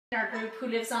our group who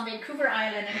lives on Vancouver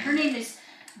Island, and her name is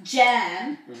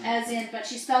Jan, as in, but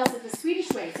she spells it the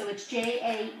Swedish way, so it's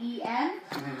Jaen.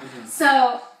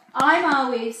 So I'm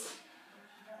always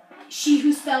she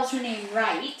who spells her name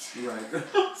right,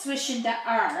 swishing the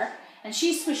R, and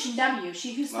she's swishing W,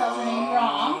 she who spells her name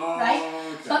wrong, right?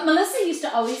 Okay. But Melissa used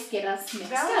to always get us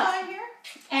mixed up. Here?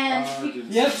 And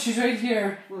yep, she's right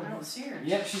here. I don't see her.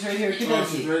 Yep, she's right here. Good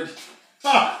doggy. Where is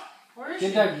she?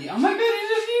 Good doggy. Oh my god,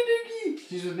 it's just you, doggy.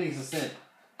 She's with me, so sit.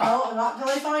 Oh, not until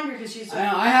I find her, because she's... I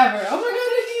know, I have her. Oh my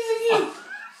god, she's again.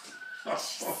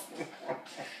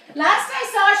 Last I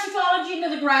saw her, she followed you into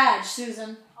the garage,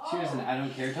 Susan. She was an I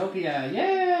don't care Topia.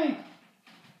 Yay!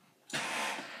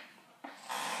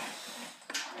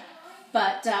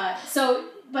 But,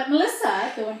 but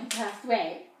Melissa, the one who passed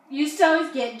away, used to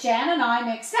always get Jan and I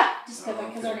mixed up, just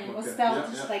because our name was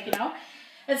spelled like, you know.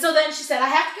 And so then she said, I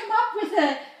have to come up with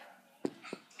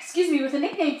with a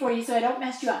nickname for you so I don't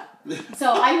mess you up.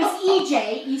 So I was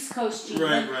EJ, East Coast G.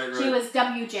 Right. She was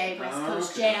WJ, West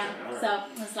Coast Jan. So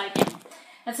it was like,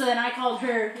 and so then I called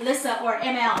her Lissa or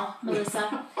ML,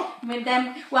 Melissa.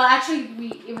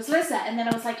 It was Lissa, and then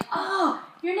I was like, oh,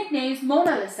 your nickname's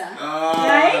Mona Lisa,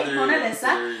 right? Mona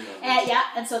Lisa.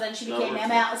 And so then she became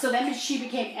ML. So then she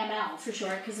became ML for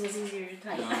short because it was easier to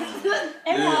type. ML. Yeah,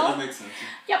 that makes sense.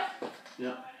 Yep.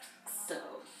 Yeah. So,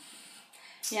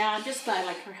 yeah, I'm just glad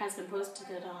her husband posted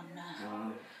it on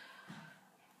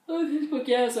Facebook.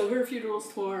 Yeah, so her funeral's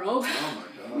tomorrow. Oh my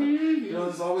god. You know,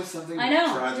 there's always something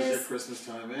tragic at Christmas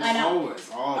time. I know.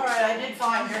 Always. Alright, I did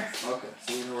find her. Okay,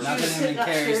 so you know where Nothing anyone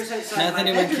cares. Nothing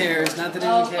anyone cares. Nothing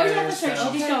anyone cares. Oh, yeah, that's right.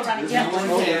 She did go running. No one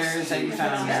cares that you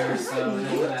found her, so it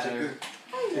doesn't matter.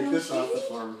 Take this off the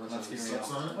floor before somebody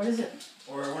slips on it. What is it?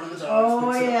 Or one of the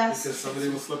dogs picks it up because somebody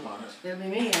will slip on it. It'll be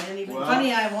me. I didn't even...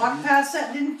 Funny, I walked past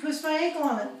that and didn't twist my ankle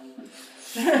on it.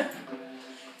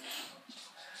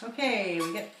 Okay,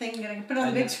 we got the thing. Gonna put it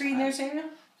on the big screen there, Samuel?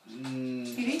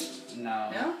 TV?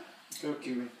 No. No? Go,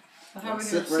 Kiwi. Well, how are we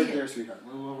sit going to see right it? there, sweetheart.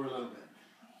 Move over a little bit.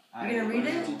 Are you going to read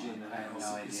it? I have no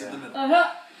idea. Sit in the middle.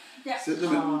 Yeah. Sit in the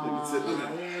middle. You can sit in the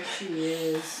middle. There she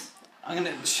is. I'm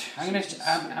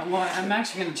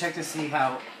actually gonna check to see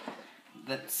how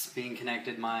that's being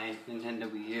connected. My Nintendo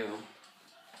Wii U.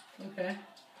 Okay.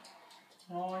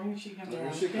 Oh, here she comes.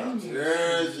 There she comes.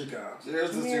 There she comes.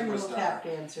 There's the superstar. Tap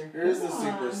dancer. Here's the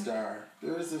superstar.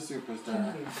 There's the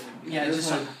superstar. Yeah, just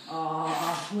like.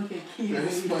 Oh, look at Kiwi.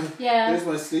 There's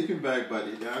my sleeping bag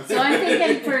buddy down there. So I'm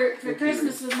thinking for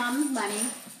Christmas with Mom's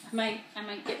money, I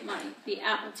might get the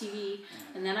Apple TV,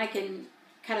 and then I can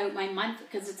cut out my month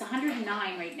because it's $109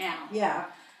 right now. Yeah.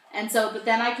 And so, but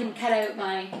then I can cut out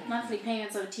my monthly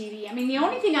payments on TV. I mean, the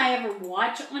only thing I ever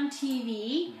watch on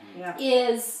TV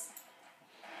is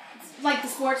like the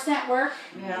sports network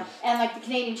and like the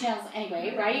Canadian channels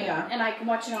anyway, right? Yeah. And I can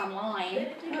watch it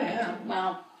online. Oh, yeah.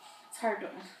 Well, it's hard to,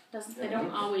 they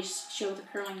don't always show the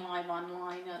curling live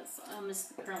online. I miss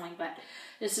the curling, but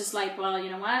it's just like, well, you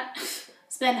know what?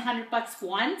 Spend $100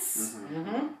 once,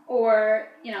 or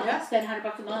spend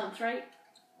 $100 a month, right?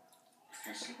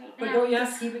 But don't you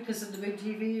have to keep it because of the big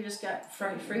TV you just got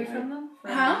free from them for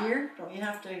a year? Don't you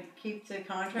have to keep the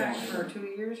contract for 2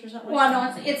 years or something? Well,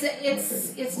 no,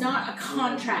 it's not a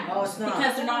contract. Oh, it's not.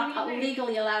 Because they're not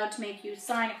legally allowed to make you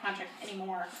sign a contract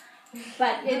anymore.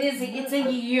 But it's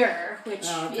a year, which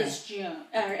is June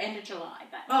or end of July.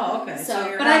 But okay.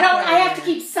 So but I have to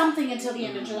keep something until the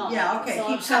end of July. Yeah, okay. So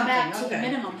Keep I'll something. come back to the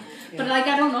minimum. Yeah. But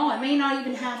I don't know. I may not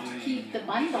even have to keep the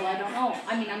bundle. I don't know.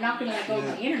 I mean, I'm not going to go to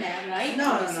the internet, right?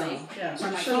 No. Yeah, so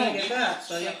I'm still going to get that,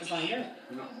 so you have to find out.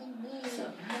 So.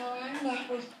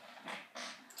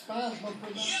 How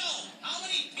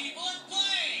many people are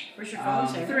playing? Where's your phone,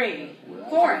 Sarah? 3,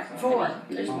 4. 4.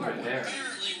 There's 4.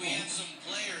 Apparently we have some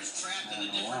players trapped in a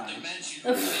different dimension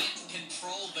who can't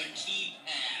control the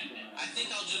keypad. I think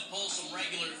I'll just pull some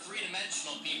regular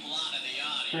 3-dimensional people out of the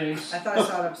audience. I thought I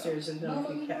saw it upstairs and know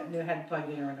if you hadn't plugged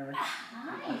in or whatever.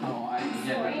 Oh, I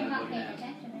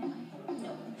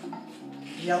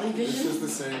Jelly This Vision? is the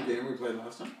same game we played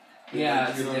last time? Yeah,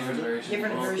 it's a different version.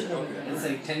 Different version of it. It's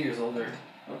like 10 years older.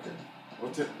 Okay.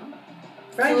 What's it?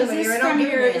 So is this from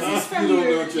your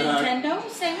Nintendo,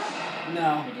 Sarah?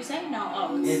 No. Did you say? No.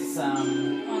 Oh, it's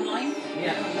online?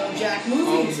 Yeah. You don't know Jack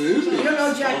Movies. You don't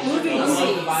know Jack Movies. I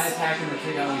wanted to buy a pack for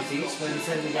 $3 each, but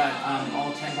instead we got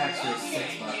all 10 packs for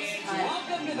 $6.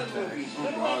 Welcome to the movie. Oh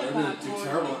god, I didn't do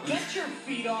terrible. Get your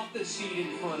feet off the seat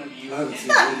in front of you. I haven't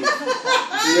seen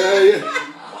it. Yeah.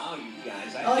 Wow, you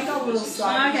guys. I like all the little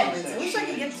side comments. I wish I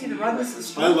could get you to run this in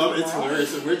school. I love it. It's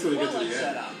hilarious. Wait till we get to the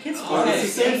end. Kids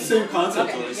Same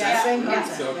concept. Yeah, same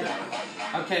concept. Okay.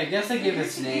 Okay, I guess I give us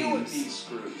Here's the deal with names. these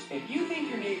screws. If you think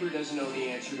your neighbor doesn't know the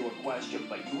answer to a question,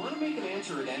 but you want to make them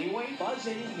answer it anyway, buzz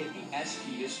in and hit the S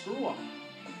key to screw up.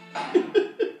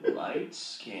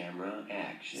 Lights, camera,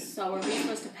 action. So are we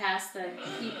supposed to pass the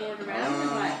keyboard around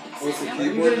or what? What's the No?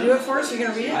 You're keyboard? gonna do it for us? You're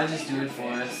gonna read it? I'll just do it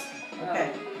for us.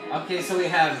 Okay. Okay, so we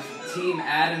have Team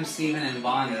Adam, Steven, and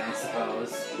Bonnie, I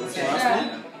suppose. What's Okay, the last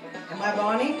Adam. Am I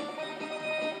Bonnie?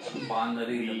 Bon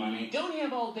Liddy, the We bunny. don't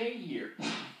have all day here.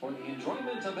 For the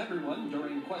enjoyment of everyone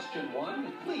during question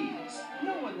 1, please,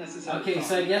 no one necessarily. Okay,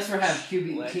 so I guess we have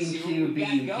QB, Let's Team see what Q, we B, got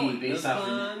and P going. based The off of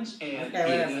bonds and Okay,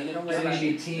 whatever. P. Don't worry So about it'd be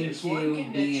it. Team This Q, one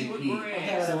can B, net you and a P.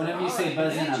 grand. So whenever you say Alright,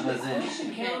 buzz in, I'll mention buzz that in. Close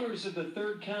Encounters of the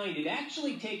Third Kind had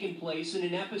actually taken place in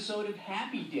an episode of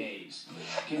Happy Days.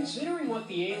 Considering what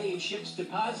the alien ships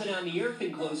deposit on the Earth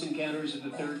in Close Encounters of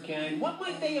the Third Kind, what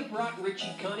might they have brought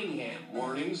Richie Cunningham?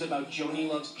 Warnings about Joni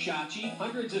Loves Chachi,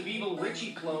 hundreds of evil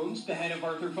Richie clones, the head of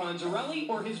Arthur Fonzarelli,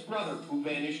 or his brother, who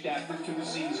vanished after 2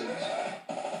 seasons?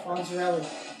 Fonzarelli.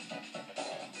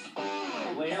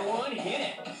 Player 1, hit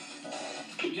it.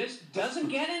 It just doesn't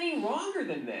get any wronger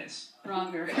than this.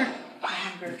 Wronger. Wronger.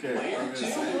 Okay, Player I'm 2,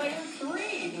 gonna say. player 3,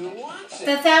 who wants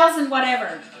The it? 1,000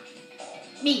 whatever.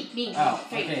 Me. Oh,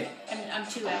 3. okay. I'm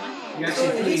 2, am You're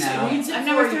actually 3 now. I? I'm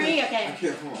number 3? I Okay.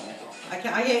 can't, hold on. I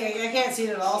can't see it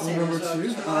at all. Sam, Number so 2?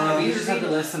 just rely on You you just to have to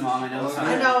read it. listen, Mom. I know it's I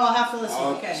hard. know, I'll have to listen.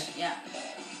 I'll- Okay. Yeah.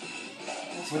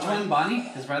 Which one, Bonnie?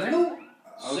 His brother?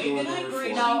 I'll Say go with goodnight, number 4.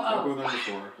 Gracie. No, I'll oh. go with number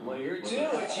 4. Player 2,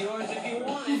 it's yours if you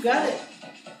want You it. got it.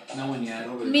 No one yet.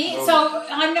 Nobody- Me? nobody- So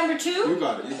I'm number 2? You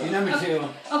got it. You got You're it. number 2.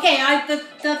 Okay, the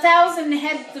 1,000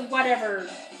 head the whatever.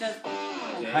 The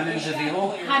Hundreds of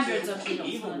evil? Hundreds of evil.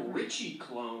 Evil Richie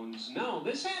clones. No,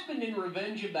 this happened in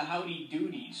Revenge of the Howdy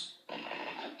Doodies.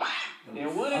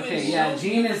 It would have Okay, been yeah, so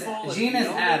Gene is- beautiful if Gene is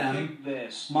nobody Adam, picked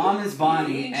this. Mom is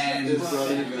Bonnie, The and ancients his brought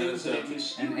brother back things is that Anthony.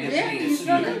 mysteriously And Anthony is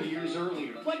disappeared brother. years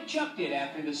earlier. Like Chuck did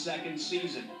after the 2nd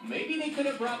season. Maybe they could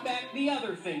have brought back the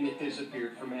other thing that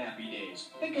disappeared from Happy Days.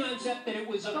 The concept that it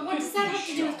was a But what does that have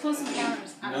to do with 50s Close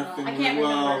Encounters? I don't Nothing. know. I can't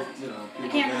Well, remember. you know, I people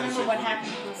can't remember vanishing what from-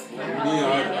 happened to Close Me Encounters.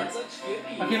 either. Let's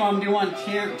get the Okay, Mom, do you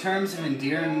want terms of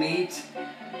endearment?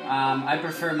 I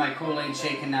prefer my Kool-Aid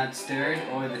shaken, not stirred,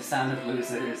 or the sound of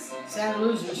losers. Sound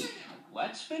losers.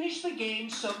 Let's finish the game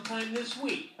sometime this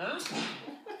week, huh?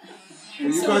 Well,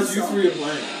 you guys, you 3 are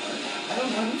playing. I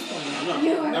don't know who's playing. I'm not.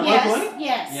 You, Am I yes, playing?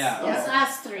 yes. Yeah. Yes,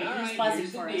 us 3. All Who's right, buzzing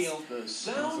here's the for us? deal. The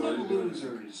sound of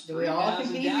losers. Do we all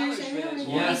compete here, $3,000 Samuel? for this Yes,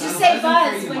 one. You just I'm say buzzing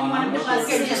buzz for you, when you Mom. want him to buzz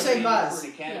Okay, in. just say buzz. For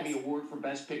an Academy Yes. Award for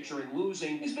Best Picture and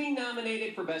Losing is being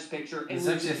nominated for Best Picture and It's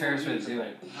actually losing a fair to a way to do musical.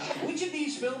 it. Which of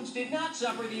these films did not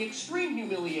suffer the extreme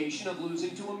humiliation of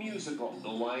losing to a musical? The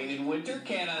Lion in Winter,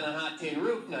 Cat on a Hot Tin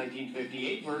Roof,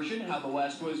 1958 version, How the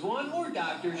West Was Won, or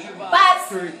Dr. Zhivago? Buzz!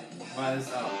 3. Buzz.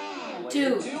 Oh. Player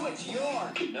 2. 2, it's yours.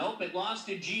 Nope, it lost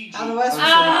to Gigi. How the West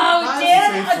Oh, was did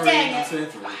Say it? 3. Oh, dang I'm it. saying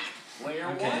 3. Player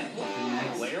Okay. 1.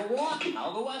 Next. Player 1.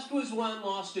 How the West Was Won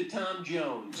lost to Tom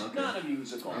Jones. Okay. Not a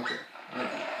musical. Okay.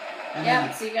 Alright. And Yeah,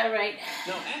 then so you got it right.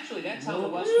 No, actually, that's How the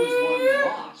West Was Won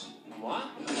lost. What?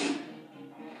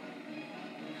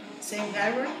 Same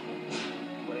category?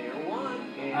 Player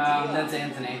 1. that's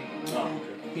Anthony. Oh,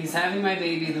 okay. He's having my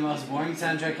baby, the most boring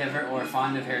soundtrack ever, or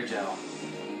fond of hair gel.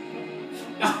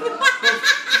 Fond of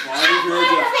hair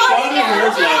gel. Fond of hair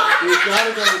gel. We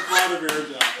gotta go with fond of hair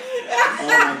gel. Oh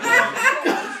my god.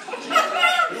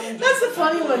 That's a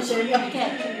funny one, Shamie. Okay.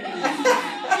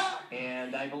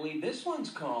 And I believe this one's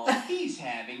called He's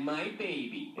Having My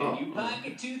Baby. And you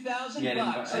pocket $2,000 Yeah,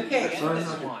 bucks. and okay. you get Sorry, this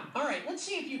okay. one. Alright, let's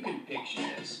see if you can picture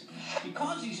this.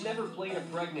 Because he's never played a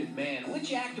pregnant man,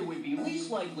 which actor would be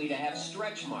least likely to have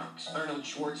stretch marks? Arnold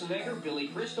Schwarzenegger, Billy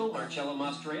Crystal, Marcello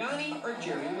Mastroianni, or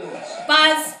Jerry Lewis?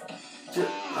 Buzz!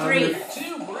 3.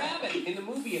 2, grab it. In the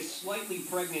movie A Slightly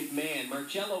Pregnant Man,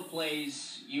 Marcello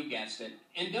plays, you guessed it.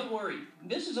 And don't worry,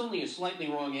 this is only a slightly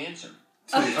wrong answer.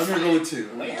 2. I'm gonna go with 2.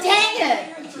 Player Dang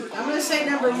it! I'm going to say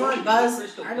number 1, Buzz.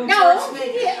 Arnold No!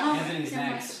 Schwarzenegger. Yeah, oh, Anthony's never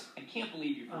mind. next. I can't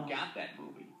believe you forgot that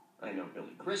movie. I know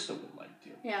Billy Crystal would like to.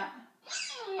 Yeah.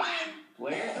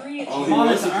 Player 3, it's Oh, he Mom,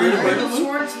 was it's a pretty Arnold. Arnold pregnant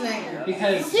one? Schwarzenegger.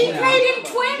 Because, He you know, played in You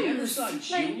never Twins. saw Like,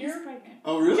 Junior? he's pregnant.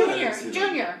 Oh, really? I Junior. didn't see that.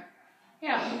 Junior.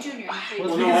 Yeah, Junior. well, Well,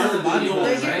 it's no, because of Arnold the body didn't rolls,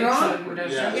 They get right? wrong? So it would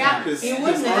have Yeah, stretch Yeah. marks. because He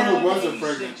wouldn't Arnold have. was a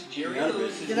pregnant. Jerry He had a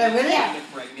Lewis baby. is Did I win it? a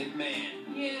pregnant man.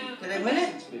 Yeah. Did I win it?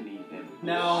 It's beneath him.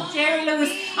 No. Jerry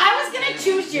Lewis. I was gonna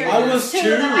choose Jerry I Lewis was too,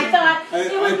 too. and then I thought I-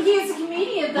 he's a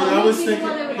comedian, But though. I was He'd be the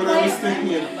one that would thinking. But I play was it.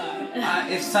 thinking of.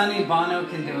 If Sonny Bono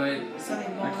can do it, Sonny A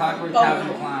Bono. Clockwork Bono.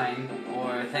 Calvin Klein,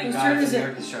 or Thank Whose God turn for is the it?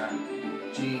 Orchestra.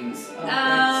 Jeans.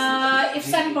 If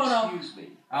Sonny Bono. Excuse me.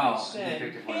 Oh, they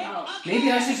picked it for me.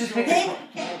 Maybe I should just pick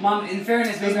it. Mom, in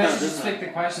fairness, maybe I should just pick the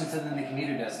question so then the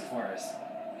computer does it for us.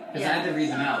 Because I had to read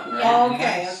them out, right? Oh,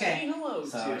 okay. So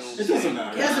It doesn't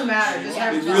matter. It doesn't matter. Just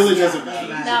have It fun. really doesn't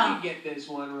matter. No. You get this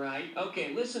one right.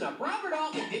 Okay, listen up. Robert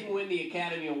Altman didn't win the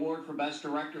Academy Award for Best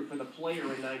Director for The Player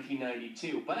in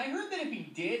 1992, but I heard that if he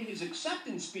did, his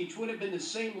acceptance speech would have been the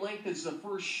same length as the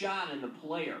first shot in The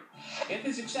Player. If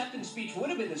his acceptance speech would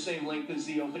have been the same length as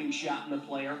the opening shot in The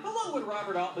Player, how long would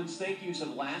Robert Altman's thank yous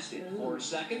have lasted? 4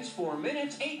 seconds, 4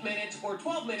 minutes, 8 minutes, or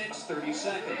 12 minutes, 30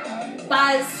 seconds?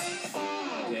 Buzz.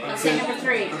 Let's say number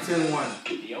 3. I'm saying 1.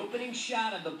 The opening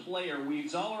shot of The Player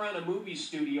weaves all around a movie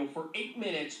studio for 8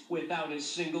 minutes without a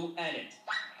single edit.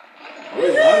 Oh,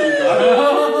 you got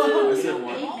it. I said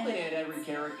 1. Altman had every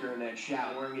character in that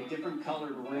shot wearing a different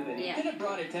colored ribbon. Yeah. He could have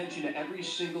brought attention to every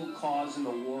single cause in the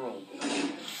world.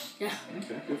 Yeah.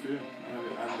 Okay, good for you.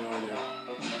 I have no idea.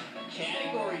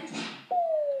 Category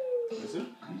Is it?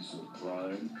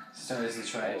 Stars and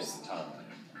Stripes.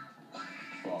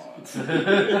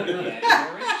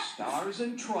 Category Stars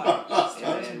and Tribes.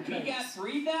 And we got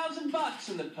 $3,000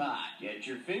 in the pot. Get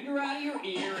your finger out of your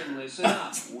ear and listen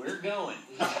up. We're going.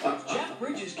 If Jeff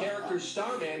Bridges' character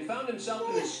Starman found himself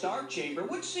in a star chamber,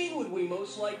 which scene would we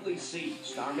most likely see?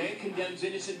 Starman condemns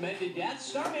innocent men to death,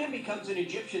 Starman becomes an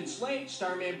Egyptian slave,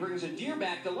 Starman brings a deer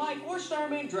back to life, or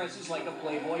Starman dresses like a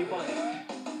Playboy bunny.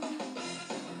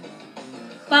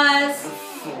 Buzz.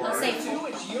 4. I'll say 2,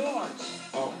 it's yours.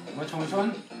 Oh, Which one? I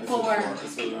said 4. 4. I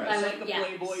said right. I Like would, a yeah.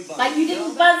 Playboy bunny. But you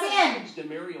didn't buzz in.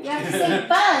 You have to say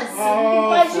buzz. Oh,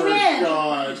 Buzz you for in.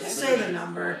 God. Say the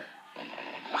number.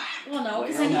 Well, no,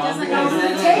 because then he No, doesn't because know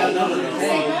then who to he take. doesn't know.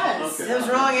 Say buzz. Okay. That was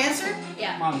the wrong answer?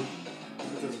 Yeah. Mom.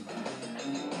 It doesn't matter.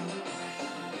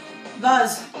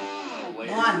 Buzz.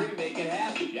 Player 1. 3, make it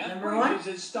happen. Jeff Number 1? Bridges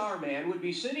as Starman would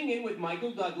be sitting in with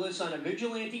Michael Douglas on a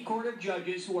vigilante court of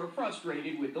judges who are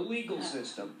frustrated with the legal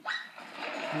system.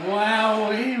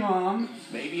 Wowee, Mom.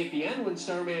 Maybe at the end when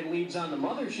Starman leaves on the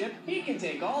mothership, he can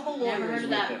take all the Never heard lawyers of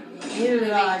with that. him. Neither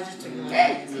did I. Just took it.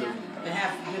 Yeah. They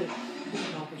have to do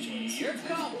it. Your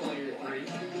call, Player 3.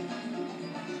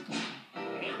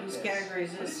 Whose category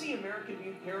is What is this? the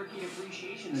American Parakeet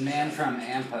Appreciation The man from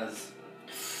Ampas.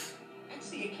 That's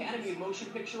the Academy of Motion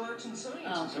Picture Arts and Sciences.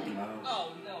 Oh. No.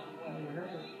 Oh, no way. Never heard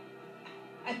of it.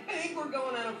 I think we're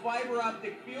going on a fiber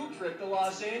optic field trip to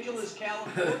Los Angeles,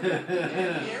 California.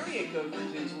 And the area code for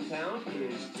Tinseltown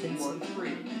is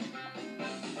 213.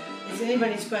 It's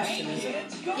anybody's question, is it?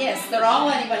 Yes, they're all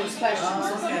anybody's questions.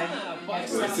 Oh, okay.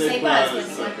 Yes, Let's say say buzz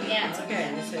buzz, when okay. you answer.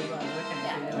 Okay, let's say Buzz.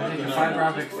 Yeah. I think a fiber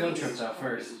optic field trip though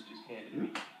first.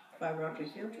 Fiber optic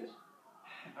field trip?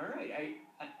 All right,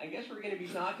 I guess we're going to be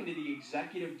talking to the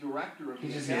executive director of He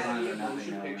the just goes on Academy to of nothing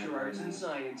Motion now, Picture right? Arts and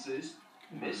Sciences,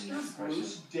 Mr.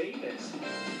 Bruce Davis.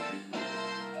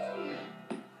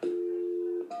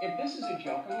 If this is a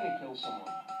joke, I'm going to kill someone.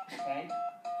 Okay?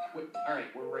 Wait, all right,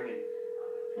 we're ringing.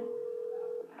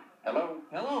 Hello?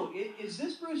 Hello, is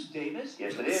this Bruce Davis?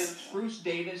 Yes, it is. Bruce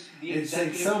Davis, the It's, like,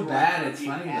 executive so director bad, of it's the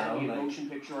funny, Academy though, of like- Motion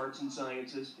Picture Arts and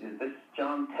Sciences. Is this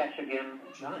John Tesh again?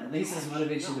 John. At least this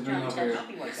motivates you to bring over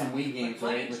some Wii games,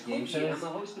 right? With game I'm shows. the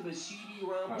host of a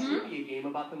CD-ROM Mhm. trivia game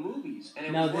about the movies. And I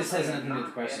No, was this has wondering- nothing to do with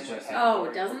the question, Chester. Oh,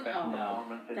 it doesn't? Oh.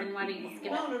 No. Then why do you skip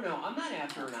it? No, I'm not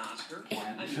after an Oscar.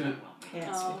 Yeah,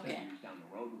 Oh, okay. Down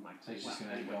the road, we might So he's just well,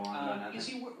 gonna anyway, go on about You nothing.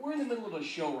 see, we're in the middle of a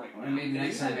show right now. Or maybe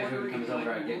next time And if you're it comes wondering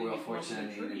over, if I get you Wheel like of Fortune the and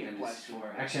trivia Independence question.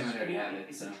 4. Actually, I might already have it,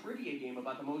 It's so. a trivia game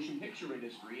about the motion picture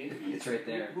industry. And It's right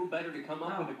there. Who better to come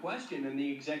up with a question than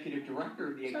the executive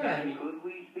director of the Academy? Could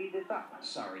we speed this up?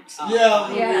 Sorry.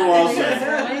 Yeah, we were all set.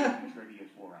 Trivia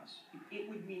for us. It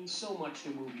would mean so much to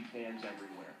movie fans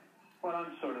everywhere. Well,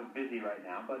 I'm sort of busy right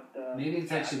now, but... Maybe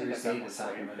it's actually I Bruce think I've Davis got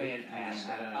one talking for about you. it.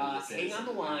 Fantastic. I don't know what this Hang is. on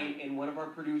the line, and one of our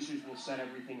producers will set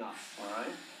everything up. All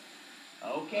right.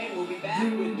 Okay, we'll be back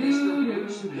with Mr.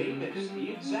 Bruce Davis,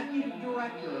 the executive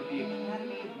director of the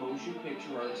Academy of Motion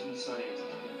Picture Arts and Sciences.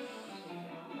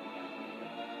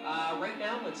 Right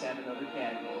now, let's have another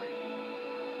category.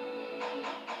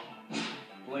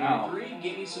 Player 3,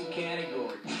 give me some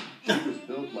categories. She was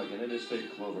built like an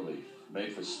interstate cloverleaf,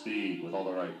 made for speed with all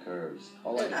the right curves.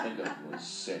 All I could think of was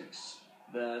 6.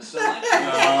 The selection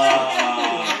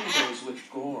goes with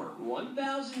gore.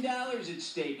 $1,000 at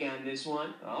stake on this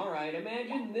one. All right,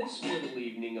 imagine this little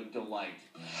evening of delight.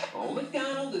 Old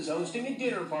MacDonald is hosting a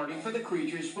dinner party for the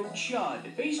creatures from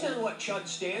Chud. Based on what Chud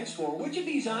stands for, which of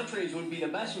these entrees would be the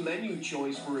best menu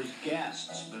choice for his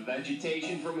guests? The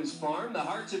vegetation from his farm, the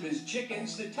hearts of his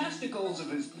chickens, the testicles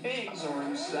of his pigs, or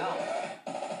himself?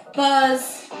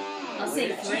 Buzz. I'll say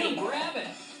Two, 3. grab it.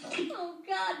 Oh,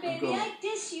 God. God, baby, I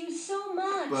diss you so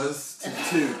much. Buzz to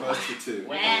 2. Buzz to 2.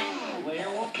 Player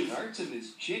 1 hearts of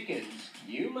his chickens.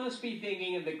 You must be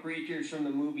thinking of the creatures from the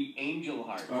movie Angel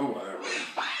Heart. Oh, whatever.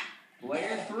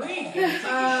 Player 3.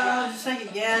 Just take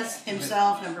a guess.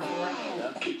 Himself, number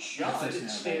 4. Shud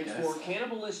stands for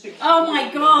cannibalistic. Oh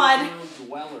my God.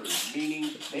 Dwellers, meaning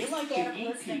they like to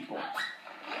eat people.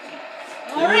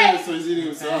 All right. So he's eating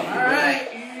himself. All right.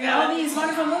 All these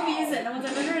wonderful movies that no one's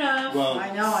ever heard of. Well,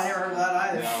 I know, I never heard that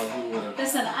either. yeah, who would have?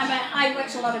 Listen, I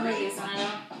watch a lot of movies and I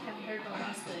haven't heard about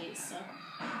most of these, so.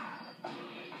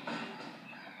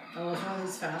 Oh, was one of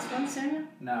these fast ones, Daniel?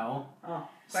 No. Oh.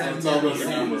 It's all about the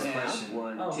Now, numbers.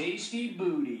 one tasty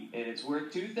booty, and it's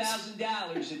worth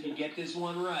 $2,000 if you get this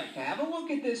one right. Have a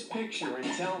look at this picture and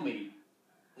tell me,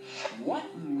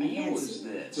 what meal is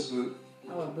It's this? a boot.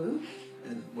 Oh, a boot?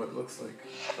 And what looks like.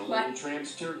 The Little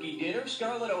Tramp's turkey dinner,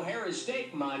 Scarlett O'Hara's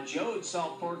steak, Ma Jode's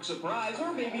salt pork surprise,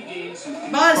 or Baby Jane's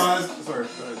Buzz! Buzz. Sorry.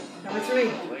 Number 3.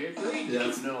 Player 3.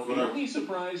 Yes, No, the whatever. only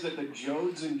surprise that the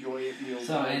Jodes enjoy at meal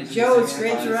So, time and is Jode's Buzz.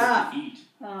 grapes are up. eat.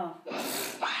 Oh.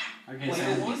 Okay, so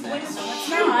Player 1, Andy's player next.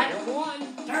 1. Not. Player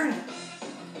 1. Darn it.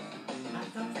 I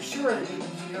thought for sure that it was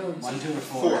Jodes. 1, 2, or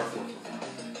 4. 4.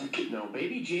 No,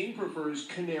 Baby Jane prefers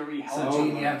canary So, health.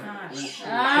 Gene, you have. Gosh.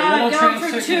 Ah, Little go Tramp's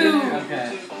for turkey 2. dinner?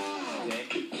 Okay.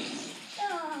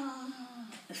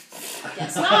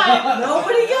 Guess not.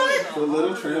 Nobody got it? The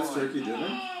Little Tramp's turkey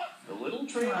dinner? The Little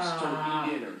Tramp's turkey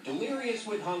dinner. Delirious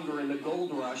with hunger in the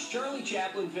gold rush, Charlie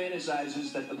Chaplin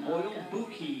fantasizes that the boiled boot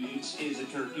he eats is a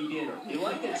turkey dinner. He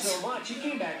liked it so much, he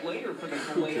came back later for the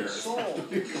fillet of cares? soul.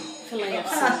 Filet of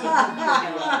soul.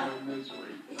 No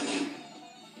misery.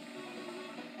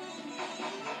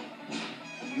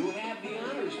 You have the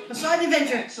honors. Poseidon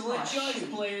Adventure. Excellent choice,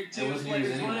 player 2. It wasn't Players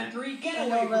yours 1 anyway. and 3, get I away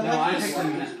know, from but No, I the picked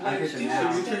players. them. I Players picked 2 them now.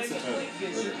 You time picked to the play time.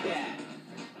 gets it back.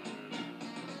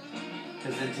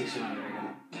 Because then it takes you longer to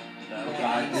go. Okay.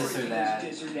 God, this or that.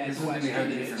 This This is going to be hard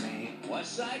to do question for is, me.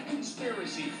 West Side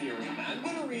Conspiracy Theory. I'm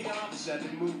going to read off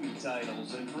 7 movie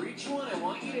titles, and for each one, I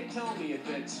want you to tell me if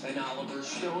it's an Oliver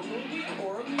Stone movie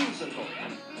or a musical.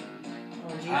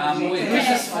 Wait, who's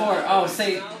this for? Oh,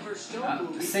 say, An Oliver Stone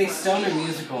movie, say press Stoner 1.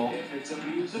 musical If it's a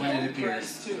musical, when it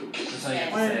press appears. 2. That's all you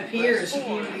have When to it say. appears, you Press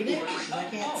 4. can read it? 'Cause I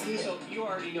can't see it. So you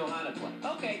already know how to play.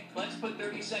 Okay, let's put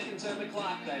 30 seconds on the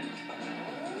clock then.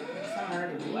 It's not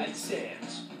hard to read. Let's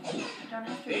dance. Don't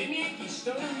have to. Damn Yankee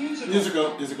Stoner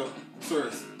musical. Musical.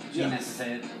 Sorry. Gene has to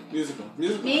say it. Musical.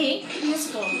 Me?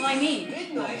 Musical. What do I mean?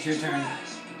 Midnight It's your turn.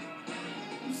 Express.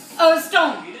 Oh,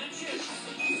 Stone.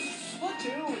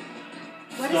 Platoon.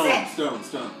 What is it? Stone.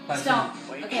 Stone.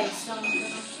 Okay, Stone.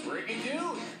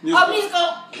 Brigadoon. Oh, musical.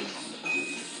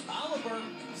 Oliver.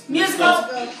 Musical.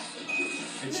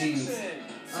 It's Gene's. Nixon.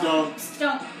 Stone.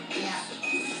 Stone. Yeah.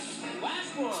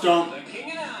 Last one. Stone. The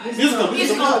King and I.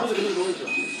 Musical.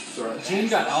 Sorry. Gene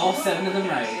got all 7 of them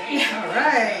right.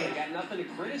 Alright. I got nothing to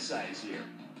criticize here.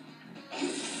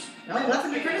 No,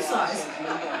 nothing to criticize.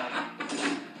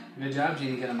 Good job, Gene.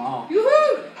 You get them all.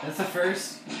 Woohoo! That's the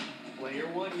first. Player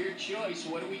 1, your choice.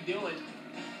 What are we doing?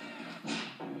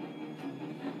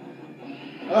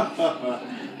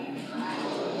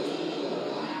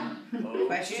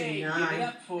 Question Okay, give 9. it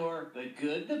up for the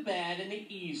good, the bad, and the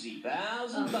easy.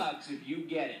 $1,000 if you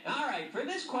get it. All right, for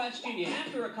this question, you have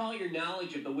to recall your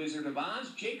knowledge of The Wizard of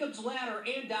Oz, Jacob's Ladder,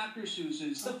 and Dr.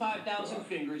 Seuss's The 5,000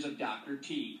 Fingers of Dr.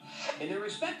 T. In their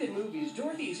respective movies,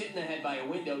 Dorothy is hit in the head by a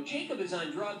window, Jacob is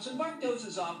on drugs, and Bart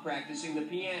dozes off practicing the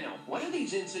piano. What do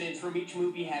these incidents from each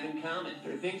movie have in common?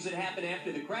 They're things that happen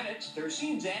after the credits, they're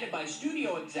scenes added by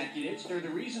studio executives, they're the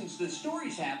reasons the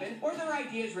stories happen, or they're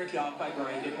ideas ripped off by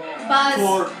Brian De Palma. Buzz.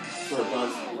 4. Sorry,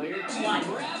 Buzz. Player 2, One.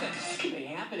 grab it. They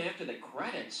happen after the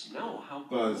credits. No, how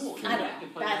Buzz. cool. You I have don't. to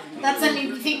find out That's who a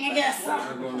new thing, I guess.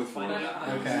 I'm going with 4. find out how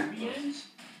the Okay. movie ends.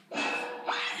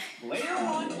 Player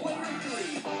 1, player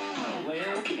 3.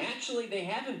 Player, actually, they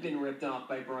haven't been ripped off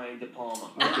by Brian De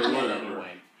Palma. Okay, whatever.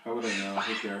 Anyway, How would I know?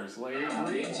 Who cares? player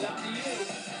 3, it's up to you.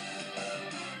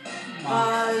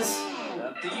 Buzz.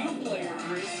 Up to you, player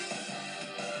 3.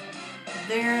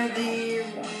 They're the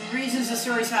reasons the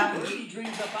stories happen. He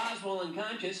dreams up Oz while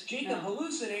unconscious. Jacob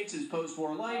hallucinates his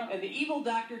post-war life, and the evil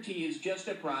Dr. T is just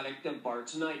a product of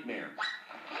Bart's nightmare.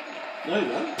 No, you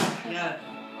got it. Yeah.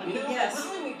 You know, Yes.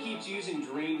 Hollywood keeps using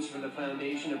dreams for the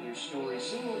foundation of their stories.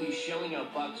 Soon we'll be shelling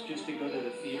out bucks just to go to the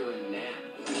theater and nap.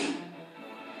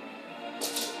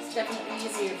 It's definitely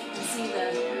easier if you can see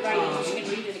the writing. You can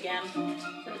read it again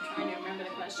instead of trying to remember the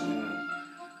question.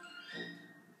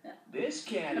 This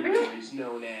category is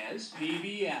known as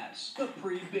PBS, the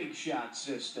pre-big shot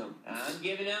system. I'm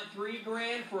giving out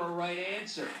 $3,000 for a right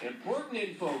answer. Important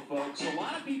info, folks. A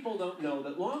lot of people don't know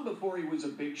that long before he was a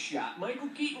big shot, Michael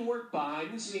Keaton worked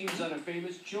behind the scenes on a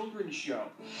famous children's show.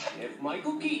 If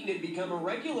Michael Keaton had become a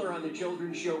regular on the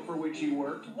children's show for which he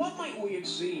worked, what might we have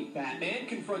seen? Batman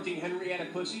confronting Henrietta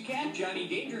Pussycat, Johnny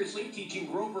Dangerously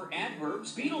teaching Grover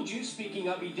adverbs, Beetlejuice speaking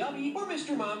ubby-dubby, or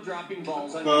Mr. Mom dropping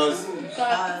balls on Buzz.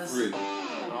 Buzz.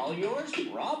 All yours,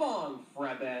 Rob on,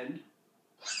 Frebend.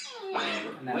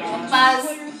 Buzz.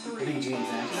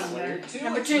 Player 2.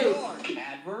 Number 2.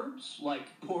 Adverbs like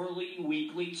poorly,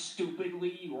 weakly,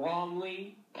 stupidly,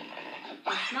 wrongly.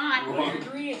 It's not. Player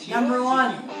 3, it's Number yours.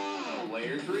 1.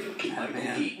 Player 3,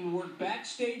 Michael Keaton worked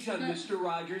backstage on Mr.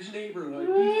 Rogers' Neighborhood.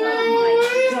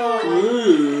 Oh my god.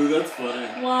 Ooh, that's funny.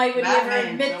 Why would he ever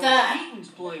Batman. admit Now, that? Keaton's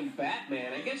playing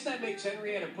Batman. I guess that makes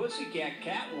Henrietta Pussycat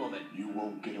Catwoman. You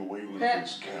won't get away with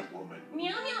this, Catwoman.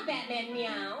 Meow meow, Batman,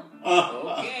 meow.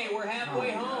 Okay, we're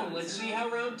halfway home. Let's see how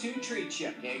round 2 treats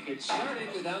you. Can't get started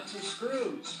without some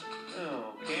screws.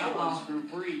 Okay, one screw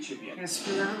for each of you. Gonna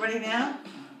screw everybody now?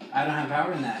 I don't have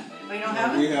power in that. Oh, you don't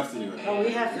have We it? have to do it. Oh,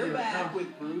 we have to You're do it. back Oh.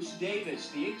 with Bruce Davis,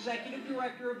 the executive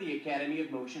director of the Academy of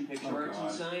Motion Picture Arts and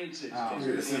God. Sciences. Oh. You're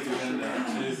gonna sit your hand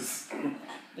down. Jesus.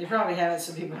 They probably have it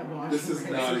so people have watched This is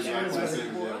it. not exactly the same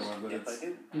as the other one, but Yes, it's. I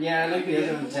do. Yeah, I like the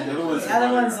other one. The other one's The other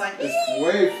funnier. one's like, It's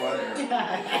way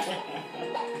funnier.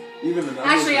 Even the numbers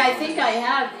Actually, are I funny. think I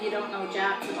have You Don't Know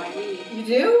Jack to my knee. You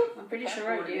do? I'm pretty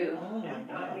sure I do. Oh my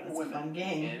god, that's a fun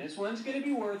game. And this one's going to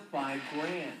be worth $5,000.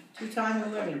 Two-time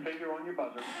Put your living. finger on your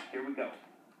buzzer. Here we go.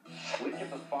 Which of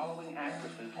the following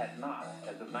actresses had not,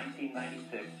 as of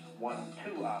 1996, won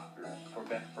 2 Oscars for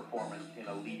Best Performance in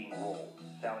a Leading Role?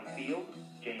 Sally Field,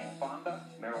 Jane Fonda,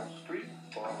 Meryl Streep,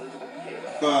 or Elizabeth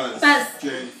Taylor? Buzz.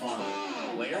 Jane Fonda.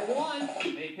 Player 1,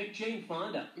 they picked Jane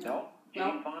Fonda. No.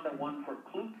 Jane Fonda won for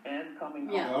Clute and Coming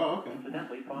Home. Yeah. Oh, okay.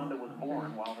 Incidentally, Fonda was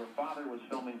born while her father was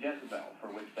filming Jezebel, for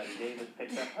which Betty Davis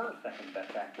picked up her second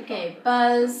Best Actress. Okay, Oscar.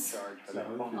 Buzz. No charge for that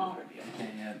Oh. bonus trivia. Okay,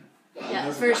 yeah.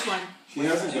 Yeah, first one. She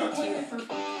hasn't got to.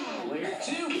 Player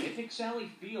 2, they picked Sally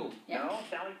Field. Yeah. No,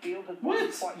 Sally Field has What?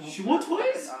 won twice. She won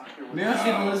twice? Second Oscar was- Maybe let's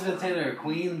give Elizabeth Taylor a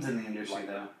Queens in the industry,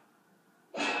 though.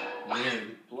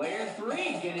 Weird. Player 3,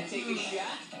 gonna take a shot.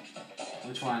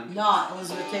 Which one? Not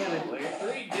Elizabeth Taylor. Player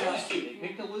 3, do it. They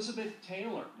picked Elizabeth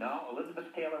Taylor. No,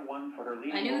 Elizabeth Taylor won for her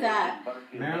leading I knew role that. in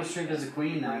Butterfield Meryl Lane Streep is a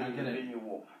queen now, I don't and get it. Virginia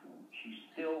Woolf. She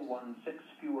still won 6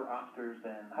 fewer Oscars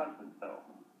than husbands, though.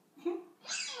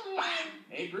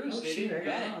 Hey, Bruce, Oh, they shoot, didn't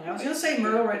get it. I was gonna say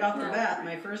Merle right off the bat,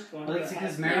 my first one. Well, it's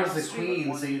because Meryl's the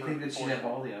queen, so you think that she'd have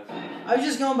all the others. I was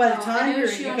just going by the I time knew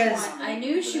period she won because, one. I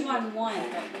knew she won one.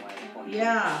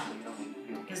 yeah,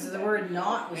 because the word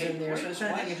 "not" was in there, so I was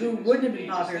trying to think of who wouldn't have been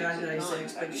popular in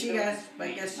 1996, but she has,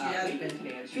 I guess she has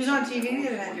been. She was on TV the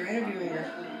other night, you're interviewing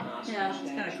her. Yeah. It's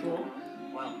kind of cool.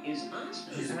 Well, is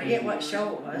Oscar? I forget what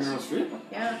show it Meryl was. Streep?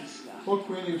 Yeah, What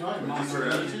queen are you talking about? Is her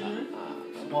attitude, right?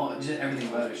 Well, just everything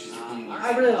about her, she's a queen.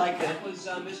 I really like her. That was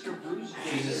Mr. Bruce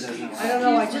She just Davis. doesn't I don't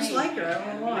know, I just like her, I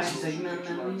don't know why. She's like, no,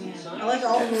 no, no. I like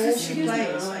all the roles she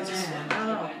plays, I don't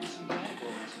know.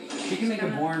 She can make a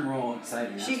boring role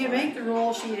exciting. She can make the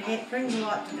role, she brings a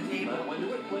lot to the I table. wonder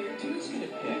what player 2 is going to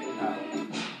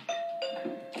pick.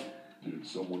 Did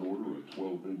someone order a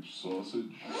 12-inch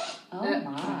sausage? Oh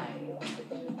my.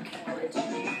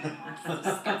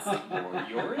 For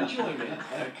your enjoyment,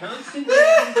 a constant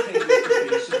nagging pain at the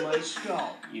base of my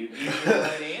skull. You give the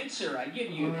right answer, I give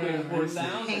you a quick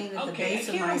 4,000. Pain at the Okay, I base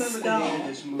of can't my remember the skull. name of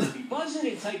this movie. Buzz in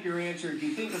and type your answer if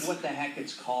you think of what the heck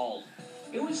it's called.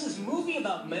 It was this movie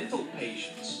about mental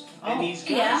patients. And Oh, these guys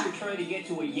yeah. are trying to get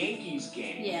to a Yankees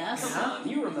game. Yes. Come on,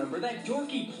 you remember that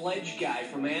dorky pledge guy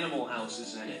from Animal House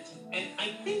is in it. And I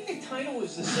think the title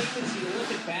is the same as the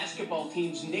Olympic basketball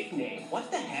team's nickname.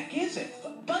 What the heck is it?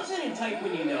 Buzz in and type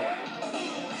when you know it.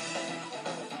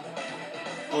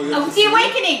 Oh, you have Oh, to The see it?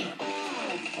 Awakening!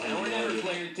 Now remember,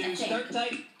 player 2, Okay. start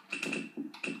type.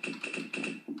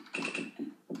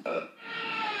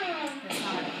 That's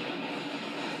not it.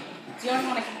 The only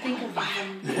one I can think of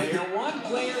is Player 1,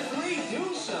 player 3,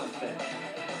 do something.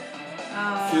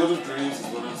 Field of Dreams is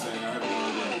what I'm saying. I have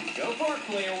no idea. Go for it,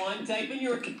 player 1. Type in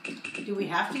your... Do we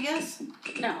have to guess?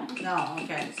 No. No,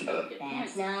 okay.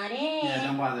 That's not it. Yeah,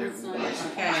 don't bother. It's not-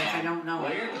 Okay, if I don't know it.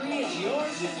 Player 3 is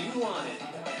yours if you want it.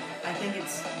 I think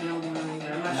it's no, I'm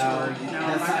not No, sure. No,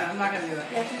 I'm not gonna do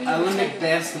it. Olympic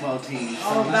basketball team.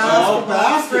 Oh, basketball.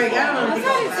 basketball. Great. I don't know I anything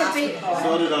thought about it said basketball.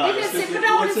 So did I. They just said, What's but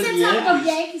no, it in said the something about Yankees?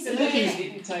 Yankees and Please Yankees.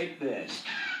 didn't type this.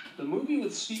 the movie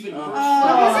with Stephen Oh,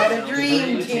 Fry. the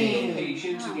Dream Team.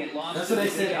 Patients who get lost That's what I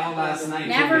said all last night.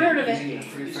 Never heard of it.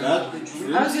 That,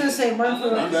 I was gonna say one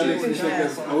for I'm betting it's like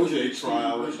this the OJ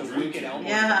trial with Dream Team.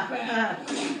 Yeah.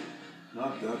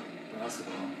 Not that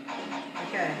basketball.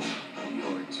 Okay.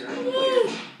 Your turn.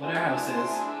 What our house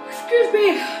is. Excuse me.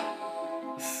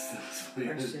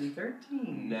 Question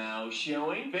 13. Now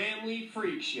showing Family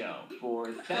Freak Show.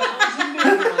 4,000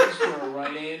 new ones for a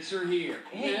right answer here.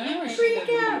 Hey, you ever seen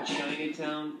that movie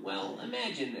Chinatown? Well,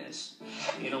 imagine this.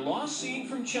 In a lost scene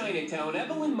from Chinatown,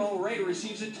 Evelyn Mulray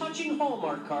receives a touching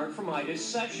Hallmark card from Ida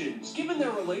Sessions. Given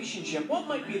their relationship, what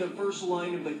might be the first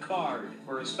line of the card?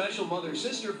 For a special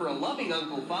mother-sister, for a loving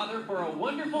uncle-father, for a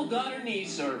wonderful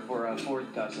daughter-niece, or for a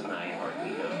fourth cousin I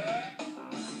hardly know?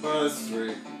 Buzz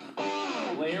 3.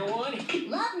 Player 1.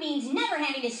 Love means never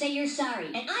having to say you're sorry,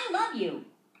 and I love you.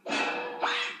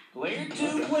 Player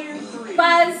 2, player 3.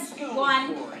 Buzz Go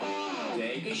 1. for it.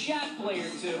 Take a shot, player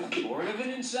 2. Born of an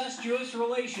incestuous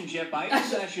relationship, Ida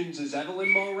Sessions is Evelyn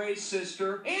Mulray's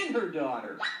sister and her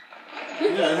daughter. Yeah,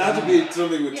 it had to be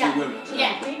something with Yeah. two women.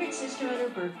 Yeah. Favorite sister on her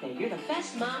birthday. You're the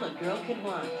best mom a girl could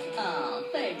want. Oh,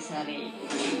 thanks, honey.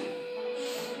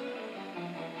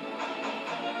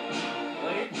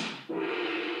 Player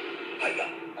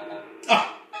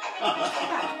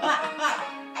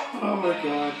Oh my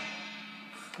god.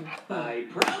 I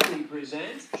proudly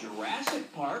present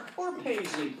Jurassic Park or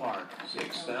Paisley Park.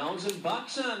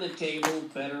 $6,000 on the table,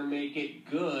 better make it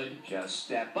good. Just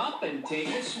step up and take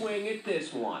a swing at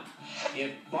this one.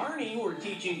 If Barney were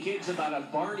teaching kids about a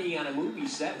Barney on a movie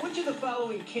set, which of the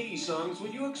following kitty songs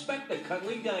would you expect the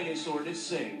cuddly dinosaur to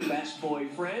sing? Best Boy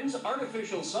Friends,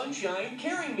 Artificial Sunshine,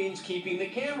 Caring Means Keeping the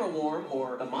Camera Warm,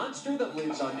 or The Monster That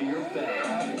Lives Under Your Bed?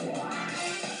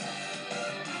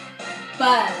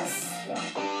 Buzz.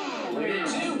 Player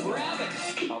 2, grab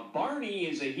it. A Barney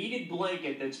is a heated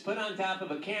blanket that's put on top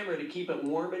of a camera to keep it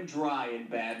warm and dry in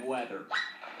bad weather.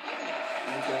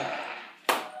 Okay.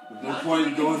 No point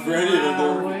in going for any of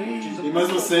them. You might as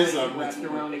well say something. Wrapped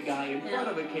around a guy in front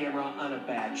of a camera on a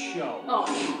bad show. Oh.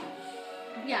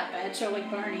 Yeah, bad show like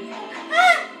Barney.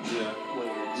 Yeah.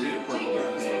 Player Read a 2. purple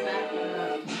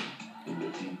dinosaur. In the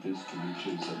deepest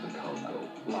reaches of the Congo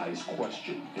lies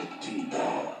question 15.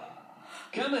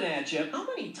 Coming at you. How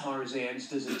many Tarzans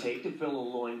does it take to fill a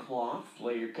loincloth?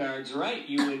 Play your cards right.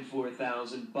 You win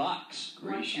 $4,000.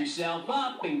 Grease yourself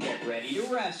up and get ready to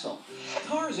wrestle.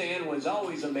 Tarzan was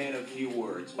always a man of few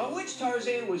words. But which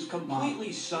Tarzan was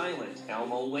completely silent?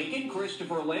 Elmo Lincoln,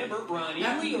 Christopher Lambert, Ron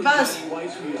Ely, or Buzz. Johnny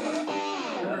Weissmuller?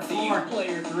 Number To you, 4.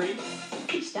 player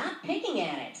 3. Stop picking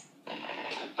at it.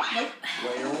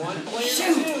 Player 1, player 2.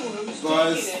 Who's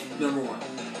Buzz taking it? number 1.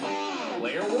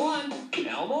 Player 1,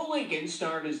 Elmo Lincoln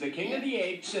starred as the King of the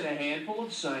Apes in a handful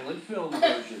of silent film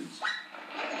versions.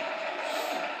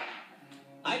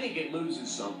 I think it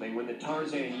loses something when the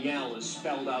Tarzan yell is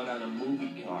spelled out on a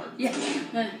movie card. Yeah.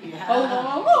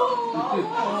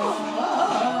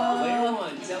 Player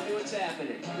 1, tell me what's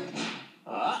happening.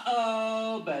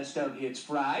 Uh-oh, best of hits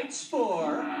fried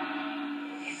spore.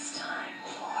 It's time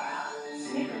for a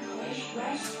Snickerclish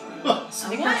rest.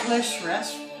 Snickerclish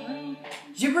rest.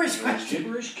 Gibberish The question.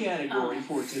 gibberish category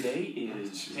for today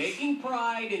is taking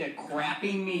pride in a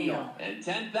crappy meal. And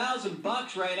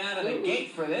 $10,000 right out of the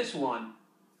gate for this one.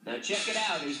 Now check it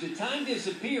out. As the time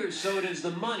disappears, so does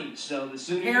the money. So the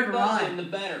sooner Prepare you to buzz rhyme. in, the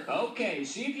better. Okay,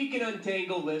 see if you can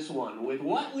untangle this one. With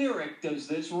what lyric does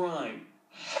this rhyme?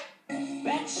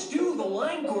 Bet Stu the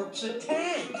Line Corp's a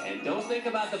 10. And don't think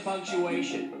about the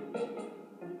punctuation.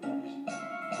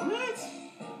 What?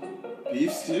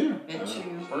 Beef stew? Bet you.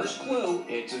 First clue,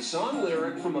 it's a song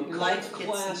lyric from a cult Life gets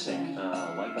classic. something.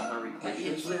 Like the Hare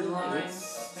It's Krishna a song. line.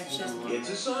 That's just. It's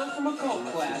a song from a cult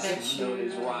classic Bet known you,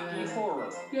 as Rocky Horror.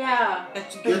 Yeah.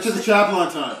 Bet you. Get to the chapel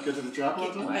on time. Get to the chapel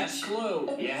on time? Last clue,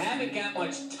 you haven't got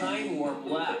much time warp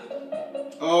left.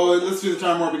 Oh, let's do the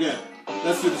time warp again.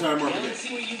 Let's do the time warp Now again. let's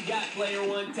see what you've got, player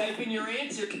 1. Type in your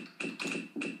answer.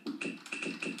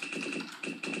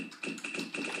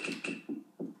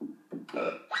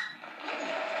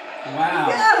 Wow.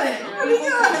 Got it! What do you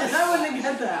got? I wouldn't have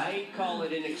got that. I call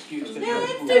it an excuse to That's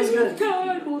feel good.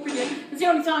 It's the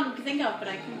only song I can think of, but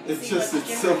I can It's see just, what it's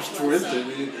the so gibberish was, twisted. I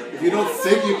mean, if you don't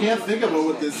think, you can't think about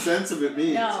what the sense of it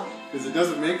means. No. Because it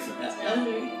doesn't make sense.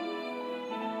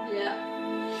 Yeah.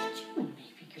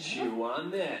 Chew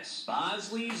on this.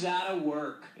 Bosley's out of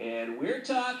work. And we're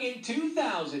talking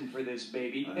 2,000 for this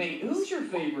baby. Hey, who's your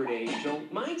favorite angel?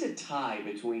 Mine's a tie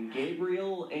between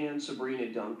Gabriel and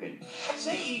Sabrina Duncan.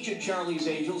 Say each of Charlie's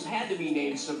Angels had to be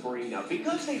named Sabrina.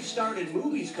 Because they've started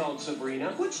movies called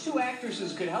Sabrina, which two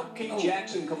actresses could help Kate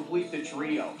Jackson complete the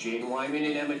trio? Jane Wyman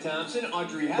and Emma Thompson,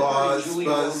 Audrey Hepburn and Julia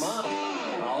Ormond.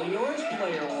 All yours,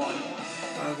 player one.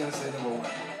 I'm gonna say number 1.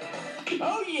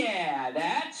 Oh yeah,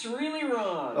 that's really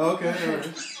wrong. Okay, alright.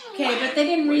 Okay, but they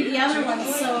didn't read the other one,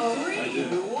 so.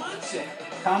 Who wants it?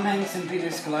 Tom Hanks and Peter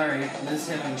Scolari, Liz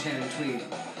Taylor and Shannon Tweed,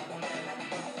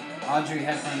 Audrey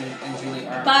Hepburn and Julie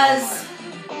Ormond. Buzz.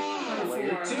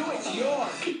 Player 2, it's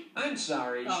yours. I'm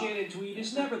sorry, Shannon Tweed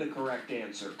is never the correct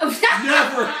answer.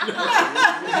 Never!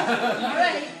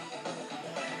 Alright.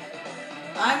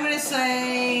 I'm gonna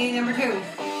say number 2.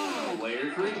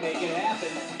 Player 3, make it happen.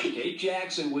 Kate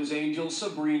Jackson was Angel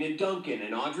Sabrina Duncan,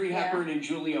 and Audrey Hepburn and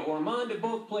Julia Ormond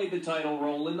both played the title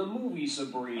role in the movie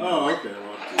Sabrina. Oh, okay.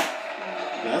 Well,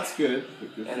 that's good.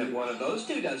 And if one of those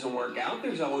two doesn't work out,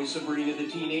 there's always Sabrina the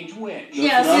Teenage Witch.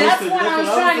 Yeah, see, that's what I was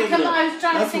trying to come. I was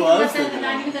trying to That's think what I of was it, and thinking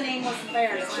I of. knew the name wasn't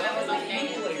there, so I was like, dang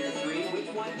it. Player 3, which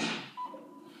one?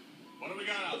 What do we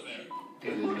got out there? I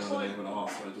didn't know the name at all,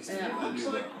 so I just I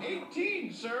knew that.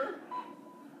 18, sir.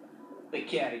 The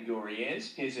category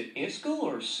is it Iskel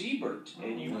or Siebert?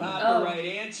 And you pop the right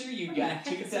answer, you got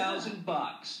 $2,000.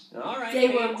 All right, They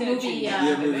pay were attention. movie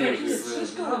Critics.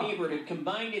 critics. Siskel and Ebert have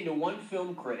combined into one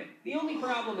film critic. The only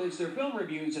problem is their film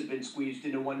reviews have been squeezed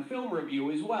into one film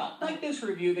review as well, like this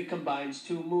review that combines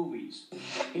two movies.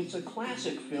 It's a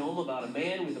classic film about a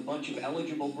man with a bunch of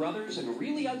eligible brothers and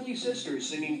really ugly sisters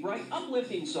singing bright,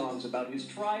 uplifting songs about his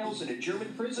trials in a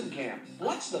German prison camp.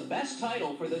 What's the best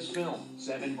title for this film?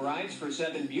 7 Brides for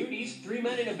 7 Beauties, 3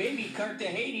 Men and a Baby Cart to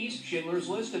Hades, Schindler's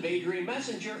List of Adrian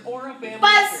Messenger, or A Family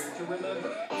Affair to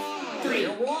Remember? 3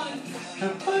 or 1.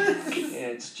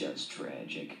 It's just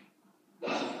tragic.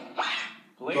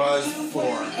 Buzz 4.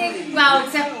 Well,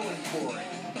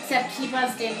 except he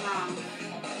buzzed in wrong.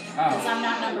 Because I'm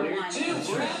not number Player 1.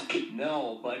 2, Brett.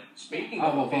 No, but speaking Oh,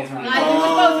 of well, both family, wrong. I think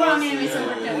we're both wrong anyway, so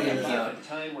yeah, we're yeah,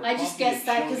 good. I I just guessed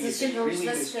that because it's Schindler's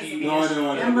List. No, I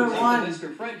know. Number 1.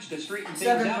 Mr. French to straighten things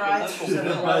 7 out Brides with for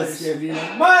Uncle 7 Bill.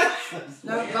 Brothers. What?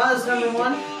 No, Buzz, number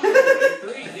 1.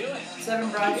 3, do it. 7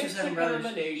 Brides for It's 7 a Brothers.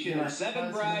 combination of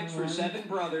 7 brides for 7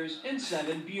 brothers and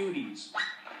 7 beauties.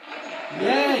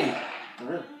 Yay!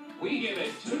 Alright. We give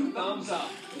it 2 thumbs up.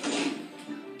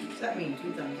 Does that mean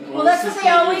 2 thumbs up? Well, that's what they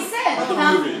always said. Not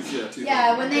the movies, yeah, 2.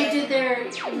 Yeah, when they did their,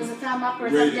 it was a thumb up or a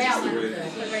thumb Ratings, down. the The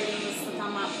ratings. rating was the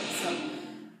thumb up. So.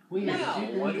 Now,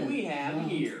 what do we have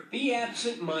here? The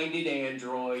absent-minded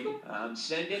android. I'm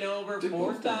sending over Did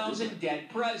both 4,000 dead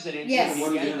presidents. Yes, if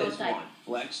we yeah, get both this died. one.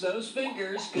 Flex those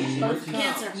fingers, because Both here it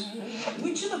cancer. comes.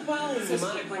 Which of the following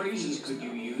mnemonic phrases could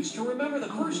you use to remember the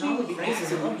first name of the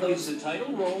actor who plays the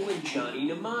title role in Johnny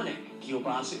Mnemonic?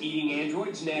 Kielbasa-eating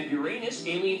androids nab Uranus,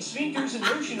 alien sphincters in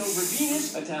motion over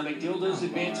Venus, atomic dildos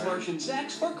advance Martian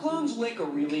sex, or clones lick a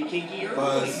really kinky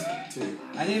Buzz earthquake? 2.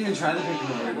 I didn't even try to pick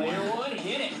the right Player one. 1,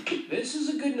 hit it. This is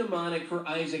a good mnemonic for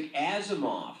Isaac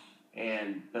Asimov.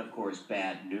 And, of course,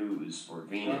 bad news for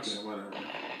Venus. Okay, whatever.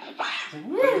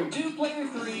 Player 2, player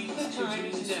 3, the time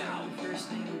is now. First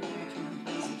name of the actor who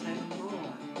plays the title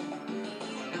role.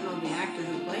 I don't know the actor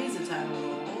who plays the title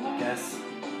role. Guess.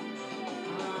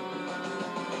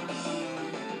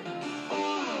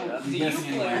 Up to I'm you,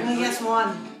 guessing player I'm gonna guess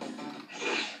 1.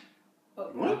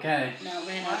 Okay. No,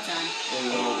 ran out of time.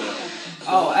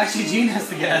 Oh, actually, Gene has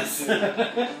to guess.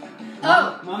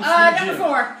 Mom screwed Number you.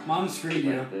 4. Mom screwed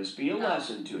you. Let this be a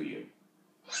lesson to you.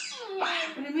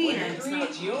 What do you mean? Player It's 3, not.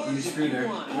 it's yours. You if screwed her.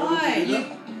 want.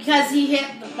 Why? Because he hit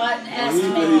the button Oh, S he to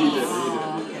did, make he these. did.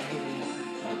 Oh,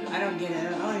 okay. I don't get it. I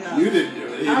don't know. You didn't do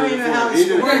it. He I don't did even it know how for to you. He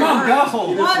did it score. Where'd for Mom you. go?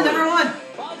 He did it 1, for number you. 1.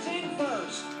 Buzz in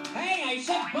first. Hey, I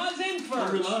said buzz in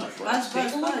Number first. 9. Buzz,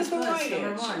 Take a look at Buzz, the Buzz, right number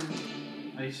answer. 1.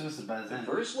 Are you supposed to buzz The in?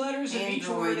 first letters of each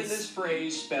word in Androids. this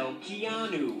phrase spell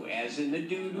Keanu, as in the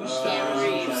dude who Oh. stars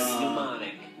in Reeves. Johnny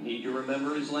Mnemonic. Need to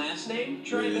remember his last name?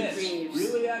 Try this. Reeves.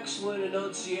 Really excellent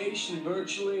enunciation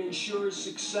virtually ensures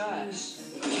success.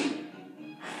 Did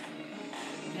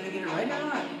I get it right or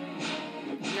not?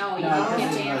 No, you No, don't get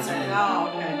because to he buzzed answer. in. Oh,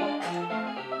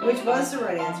 okay. Which was the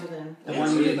right answer then? The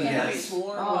one we didn't Nice guess.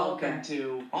 warm Oh, welcome okay.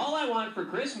 to All I Want for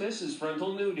Christmas is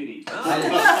Frontal Nudity.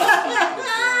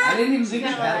 I didn't even pick the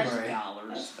category.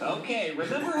 $6. Okay,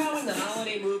 remember how in the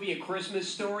holiday movie A Christmas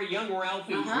Story, young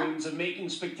Ralphie dreams of making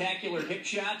spectacular hip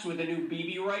shots with a new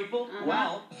BB rifle?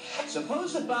 Well,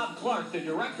 suppose that Bob Clark, the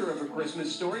director of A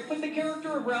Christmas Story, put the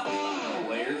character of Ralph.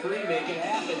 Player 3, make it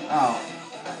happen. Oh.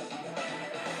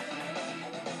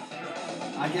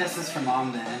 I guess it's for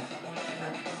Mom then.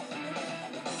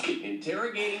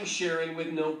 Interrogating Sharon with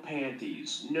no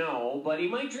panties. No, but he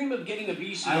might dream of getting a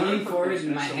VCR I leaned for forward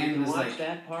and Christmas, my so we hand can was watch like,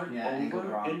 that part yeah, angled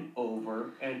over wrong. and over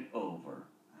and over.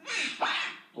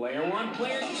 Player 1,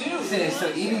 player 2. Okay,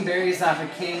 so eating berries off a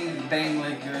king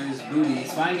bangler's booty,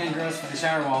 spying on girls from the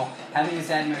shower wall, having his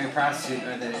dad marry a prostitute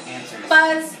are the answers.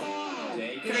 Buzz.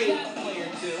 Take a shot, player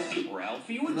 2.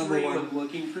 Ralphie would dream of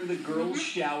looking through the girls'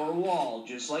 shower wall,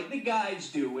 just like the guys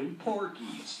do in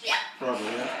Porky's. Probably,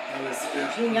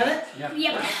 yeah. You got it? Yep.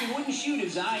 Yep. Ralphie wouldn't shoot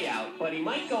his eye out, but he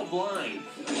might go blind.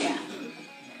 Yeah.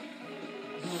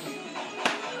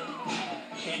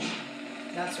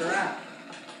 That's a wrap.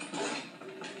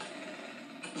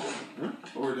 Huh?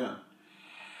 Oh, we're done.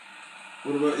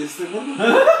 What about,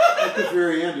 at the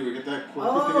very end, do we get that quick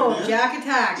Oh, at the end? Jack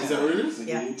Attack. Is that what it is?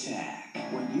 Yeah. Attack.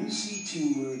 When you see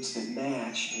two words that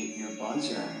match, hit your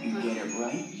buzzer. You get it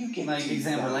right, you get Like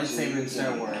example, lightsaber in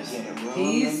Star Wars.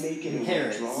 Peas and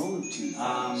carrots.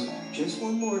 Just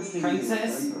one more thing.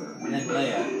 Princess and then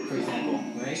Leia, for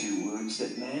example, right? Two words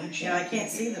that match. Yeah, I can't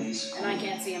see them. And I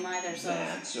can't see him either, so.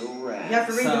 That's a wrap. You have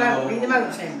to read them out. Read them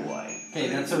out, Sam. Okay,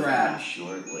 that's a wrap.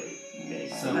 Shortly.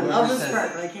 So I whoever love this says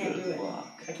part, but I can't do it.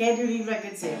 I can't do it even if I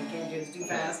could see it. I can't do it. It's too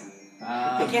fast.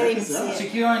 I can't even see it.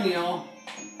 Shaquille O'Neal.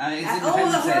 It's Oh, the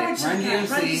Independence Day. Horowitz Run guy.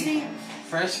 DMC.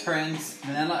 Fresh Prince.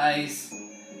 Vanilla Ice.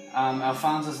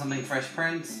 Alfonso something. Fresh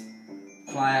Prince.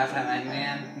 Fly Off Hat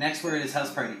Man. Next word is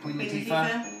House Party. Queen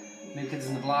Latifah. New Kids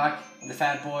in the Block. The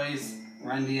Fat Boys.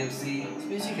 Run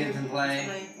DMC. Kids in Play.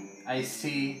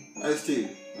 Ice-T. Ice-T.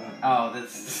 Oh,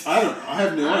 that's... I don't know. I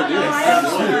have no idea. I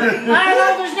don't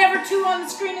know. There's never two on the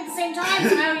screen at the same time.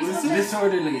 So how are you supposed to...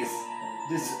 Disorderlies.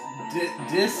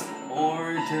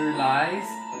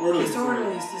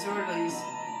 Disorderlies? Disorderlies.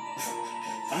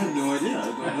 I have no idea. I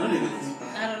don't know any of these.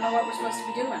 I don't know what we're supposed to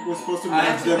be doing. We're supposed to I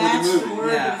have match to them match with the the movie.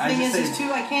 word. Yeah, The I thing just is, say-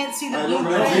 too, I can't see the I blue don't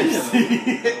know any of print.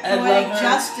 them. Ed Poetic Lover,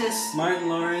 Justice. Martin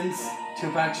Lawrence,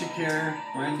 Tupac Shakur,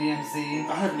 Run DMC,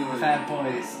 I have no idea. Fat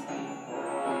Boys,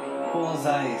 Cool as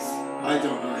Ice. I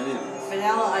don't know any of these.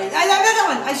 Vanilla Ice. I got that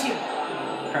one. Ice Cube.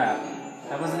 Crap.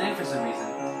 That wasn't it for some reason.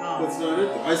 Oh. That's not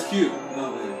it. Ice Cube.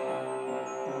 No, man.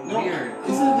 No. Weird.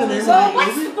 Isn't it the name Well, of the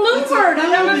what's movie? the blue It's a word? I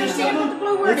don't movie. understand what the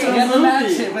blue word It's is. a You have to match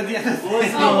movie. it with the other Well,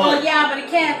 it's thing. Oh, well, not. yeah, but I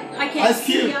can't Ice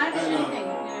see Cube. either I know. anything.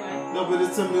 Anyway. No, but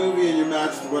it's a movie and you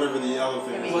matched whatever the yellow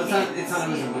thing is. Well, it's not a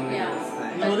movie. Yeah. It's a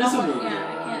thing. No, it is a movie. Yeah,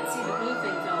 I can't see the blue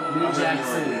thing, though. New Jack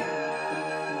City.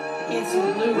 I can't see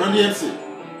the blue. Run DMC.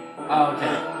 Oh,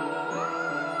 okay.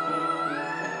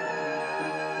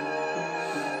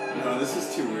 No, this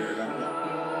is too weird. I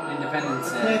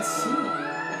Independence Day. can't see.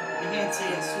 I can't see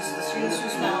it. It's just the screen's too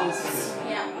small.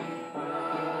 Yeah.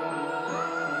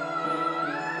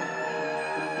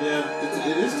 Yeah,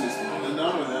 it is too small. And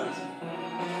not only that.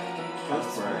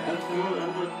 That's right.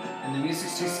 And the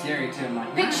music's too scary, too. I'm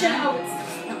like, Fiction. Oh,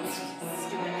 it's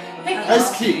stupid.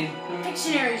 Ice Cube.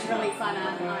 Pictionary is really fun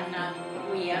on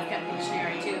Wii. I've got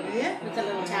Pictionary too. Yeah. With the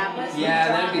little tablet. Yeah,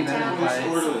 Draw that'd be on the better tablet. price. It's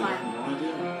so Disorderly. fun. No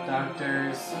idea.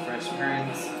 Doctors, Fresh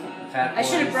Prince, Fat Boys. I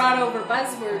should have brought over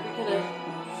Buzzword. We could have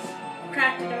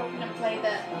cracked it open and played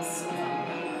that. What's this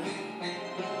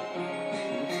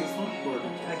one?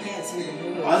 I can't see the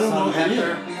blue. I don't know Salt any of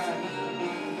Pepper, them.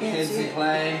 Can't Kids see in it.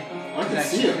 Play. I can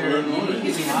see it, but I don't know You it.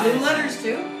 can see the blue letters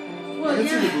too. I Well, can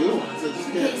see the yeah. blue ones. I just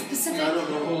Okay, can't. specific. I don't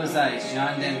know. Cool as Ice,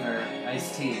 John Denver,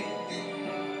 Ice-T,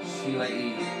 Sheila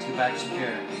E., Tupac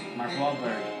Shakur, Mark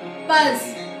Wahlberg. Buzz.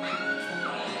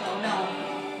 Oh no.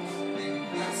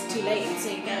 It's too late, so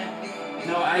you gotta.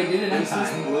 No, I did it in This is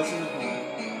time. Blizzard.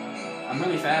 I'm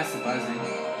really fast at buzzing.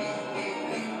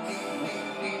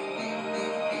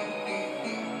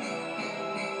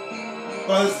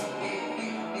 Buzz.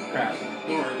 Crap.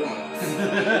 Don't worry, don't worry.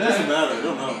 It doesn't matter. I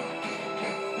don't know.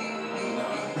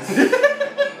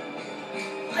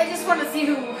 I just want to see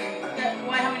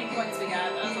how many points we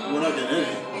got. That's all. We're not getting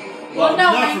any. Well, no,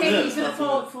 not I for think this, he's for the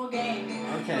not for full game. Is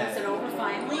it Okay. over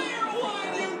finally?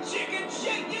 Chicken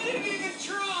shit, you didn't even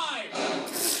try!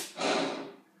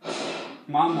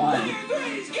 Mom won.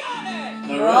 Three's got it!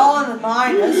 We're all in the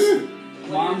minus.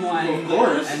 Mom won. Of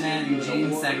course. And then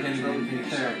Gene second and Pete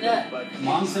third. Yeah.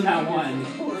 Mom somehow won.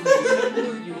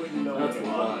 That's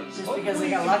wild. Just because I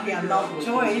got lucky on multiple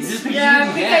choice. Just because Yeah,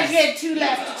 you didn't because you guess. had two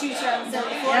left to choose from. So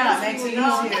Yeah, it makes it easier.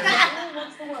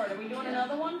 What's the word? Are we doing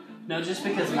another one? No, just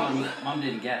because mom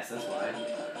didn't guess, that's why.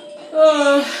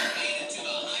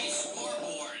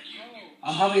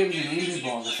 I'm probably able to name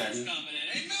people all of a sudden.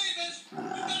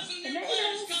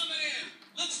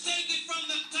 Let's take it from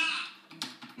the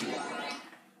top.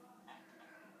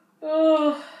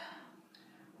 Oh.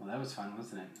 Well, that was fun,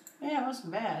 wasn't it? Yeah, it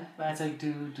wasn't bad. But It's like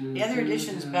the other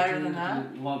edition's better than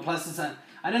that. Well, plus it's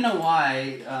I don't know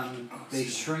why they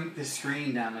shrink the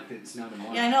screen down like it's no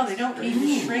tomorrow. yeah, I know they don't need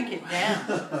to shrink it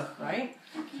down, right?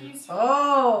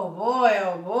 Oh boy!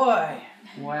 Oh boy!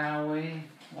 Wowie.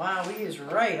 Wow, he is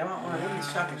right. I want one of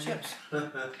these chocolate chips.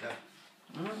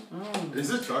 Is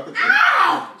it chocolate?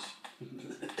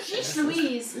 Sheesh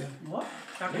Louise. Yeah. What?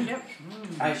 Chocolate chip?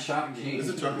 I shot Gene. Is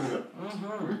it chocolate chip?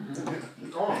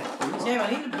 Oh. Sam, I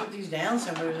need to put these down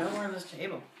somewhere. There's nowhere on this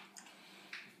table.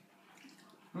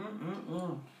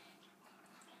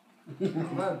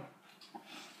 Good.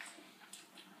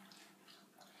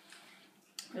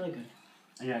 Really good.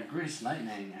 I got Grease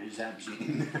Lightning. I zap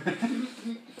Gene.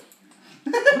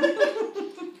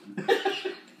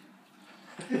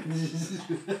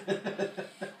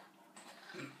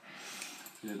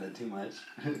 Did that too much.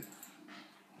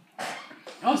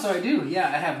 Oh, so I do. Yeah,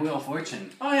 I have Wheel of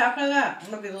Fortune. Oh yeah, after that,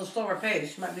 it might be a little slower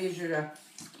pace. Might be easier to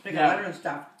pick a letter and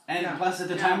stuff. And Yeah. plus, if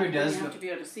the timer does You go, have to be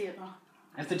able to see it, huh?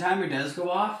 if the timer does go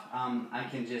off, I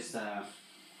can just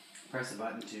press a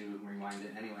button to rewind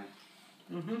it anyway.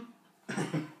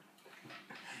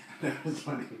 That was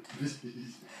funny.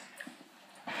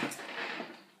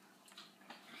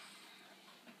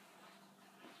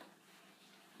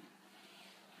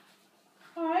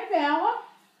 Hi, Bella.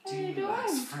 How you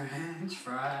Deluxe doing? French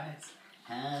fries.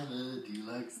 Have a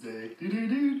deluxe day.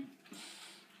 Do-do-do.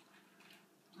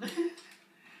 Hi,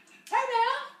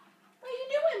 Bella. What are you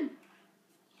doing?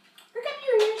 Prick up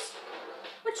your ears.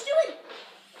 What you doing?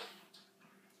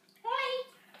 Hi.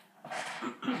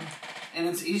 And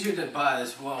it's easier to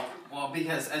buzz, well,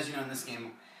 because as you know in this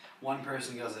game, one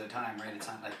person goes at a time, right? It's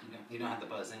not like you don't have to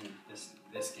buzz in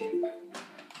this game.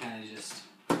 Kind of just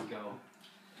go.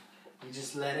 You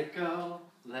just let it go,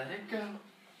 let it go.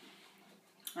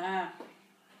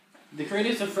 The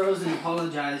creators of Frozen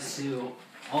apologize to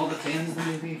all the fans of the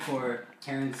movie for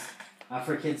kids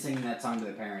singing that song to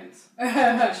their parents.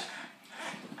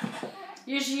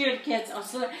 You should hear the kids.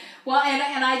 Well,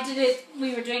 and I did it.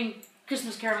 We were doing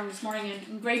Christmas caroling this morning, and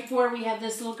in grade 4 we have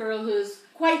this little girl who's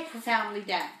quite profoundly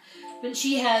deaf, but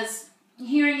she has a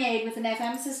hearing aid with an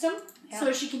FM system,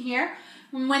 so she can hear.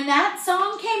 And when that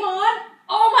song came on,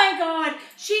 oh my God,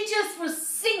 she just was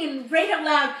singing right out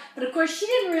loud. But of course, she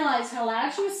didn't realize how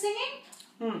loud she was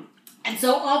singing. And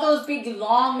so all those big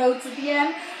long notes at the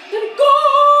end, she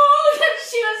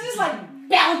was just like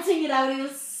bouncing it out. It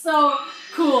was so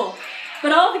cool.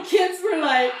 But all the kids were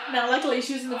like, now luckily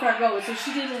she was in the front row, so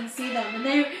she didn't see them. And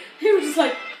they were just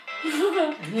like,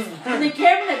 and the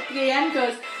camera at the end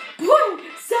goes, boy,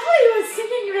 Sally was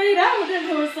singing right out.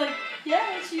 And I was like,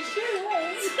 yeah, she sure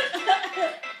was.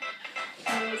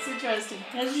 It was interesting.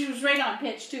 And she was right on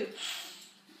pitch, too.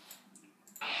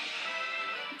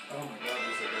 Oh my God,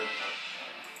 those are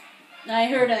good. I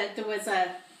heard there was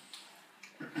I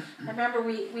remember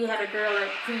we had a girl at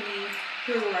Queenie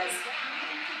who was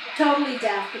totally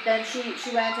deaf, but then she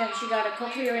went and she got a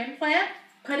cochlear implant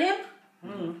put in.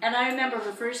 And I remember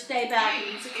her first day back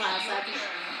in music class after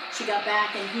she got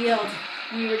back and healed,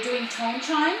 we were doing tone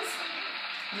chimes.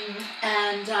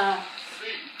 And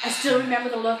I still remember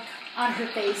the look on her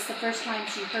face the first time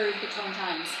she heard the tone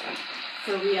chimes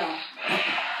for real.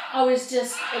 Oh, it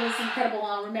was incredible.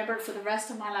 I'll remember it for the rest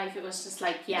of my life. It was just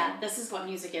like, yeah, this is what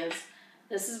music is.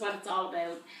 This is what it's all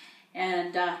about.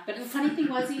 And but the funny thing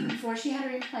was, even before she had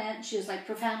her implant, she was like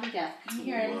profoundly deaf, couldn't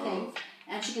hear anything,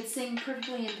 and she could sing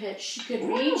perfectly in pitch. She could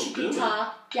read, she could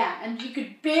talk, and you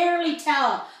could barely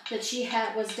tell that she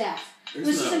was deaf. It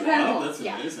was just incredible. Wow, that's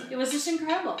amazing. It was just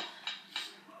incredible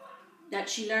that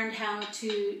she learned how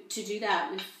to do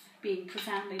that with being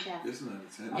profoundly deaf. Isn't that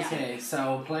insane? Okay,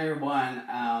 so player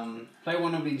one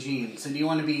will be Jean. So do you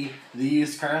want to be the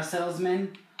used car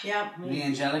salesman? Yeah. The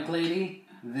angelic lady?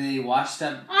 The washed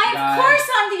up guy? Of course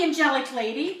I'm the angelic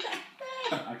lady.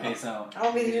 Okay, so...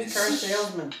 I'll be the used car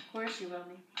salesman. Of course you will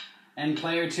be. And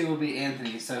player 2 will be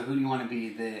Anthony. So who do you want to be?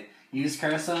 The used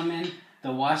car salesman?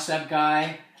 The washed up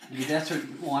guy? The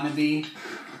desperate wannabe?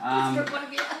 I'll be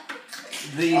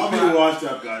the washed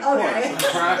up guy. Of Okay. course. The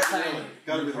peroxide.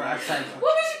 Gotta be the peroxide.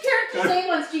 What was your character's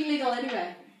name on Street Legal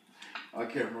anyway? I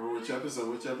can't remember which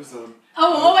episode.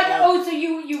 Oh my God! Oh, so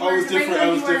you I were was different. I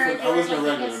was different. I wasn't a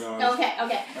like regular. this. No. Okay. I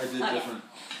did different.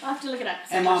 I'll have to look it up.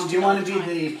 And Mom, do you want to be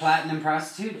the platinum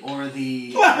prostitute or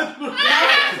the... Oh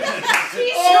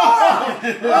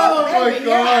my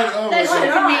God! Oh my That should God!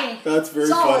 have been me. That's very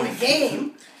It's all in funny. the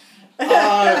game.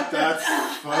 That's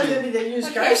I'm going to funny. be the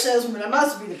used car salesman. I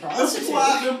must be the The prostitute.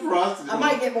 platinum prostitute. I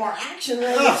might get more action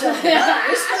than I get selling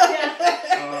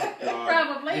Oh God.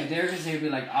 Probably. If Derek is here, he'd be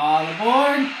like, all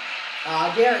aboard!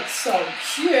 Aw, Derek's so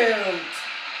cute.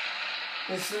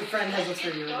 His friend has a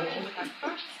 3-year-old.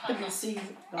 You can see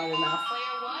not enough.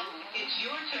 Player 1, it's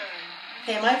your turn.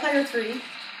 Okay, my player 3.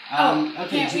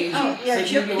 Okay, Gene. Oh, yeah,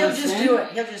 so he'll just do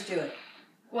it. He'll just do it.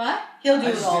 What? He'll do I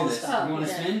it just all do the this. stuff. You want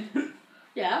to Yeah. spin?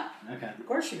 Yeah. Okay. Of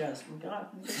course she does. Oh, God.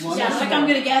 Well, Yeah, no, like no. I'm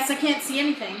gonna guess. I can't see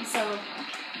anything, so.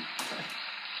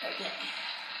 Okay.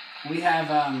 We have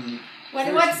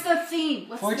What's the theme?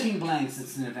 What's 14 blanks.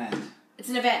 It's an event. It's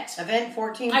an event. Event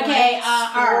 14 Okay, blanks,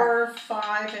 R. 4,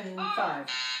 5, and 5.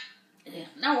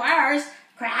 No R's.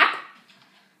 Crap.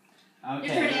 Okay.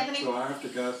 Your turn, Anthony. So I have to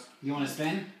guess. You want to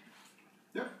spin?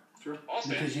 Yep, sure.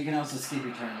 Because you can also skip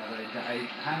your turn. But I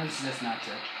highly suggest not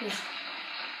to.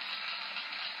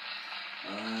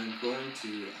 I'm going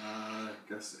to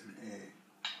guess an A.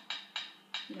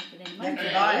 You don't get any You have money.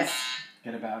 to buy it.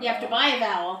 Get about. You have to buy a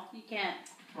vowel. You can't.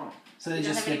 Oh. So they You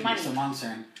don't just have any skip you. money. So mom's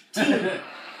turn.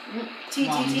 T,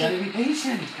 Mom, T, you gotta T. be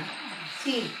patient.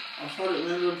 T. I thought it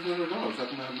landed on $200. How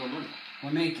come I have no money?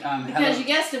 We'll make Because you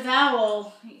guessed a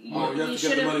vowel. You, Oh, you have to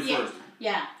get the money first.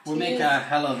 Yeah. We'll make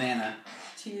Hello Vanna.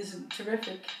 T is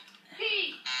terrific.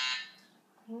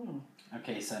 Hmm.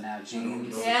 Okay, so now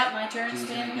James. Yeah, my turn. James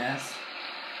gonna Spin. guess.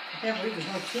 I can't believe there's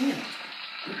no T in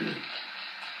it.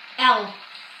 L.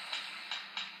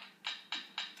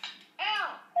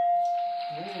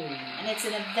 Ooh. And it's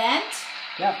an event.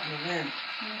 Yep. Event.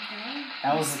 Okay.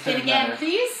 That was the Spin third again, letter.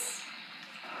 please.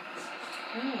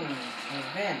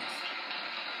 Event.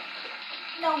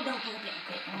 No, don't put it.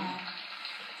 Okay.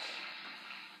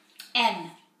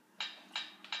 N.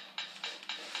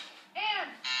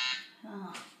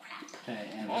 Oh, crap. Okay,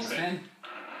 and we'll spin.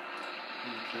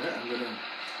 Okay, I'm gonna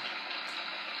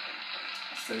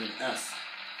say an S.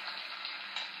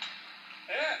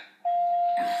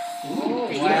 Oh,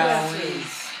 Wow.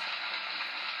 yes.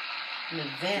 An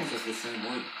event. It's just the same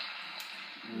word.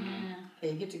 Yeah. Okay,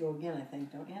 you get to go again, I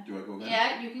think, don't you? Do I go again?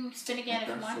 Yeah, you can spin again if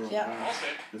Okay, you want. so, Yeah.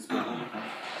 this one.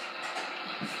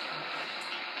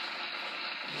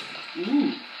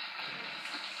 Ooh.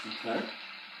 Okay.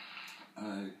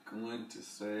 I'm going to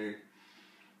say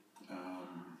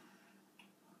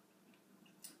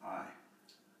I.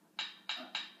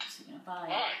 So you're gonna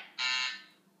buy.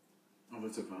 Oh,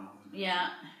 that's a vowel. Yeah.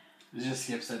 You just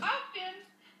skips it. Austin.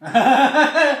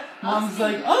 Mom's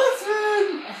like,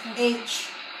 Austin! H.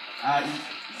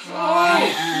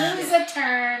 Lose a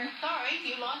turn. Sorry,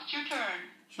 you lost your turn.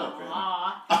 Shut up, Vanna.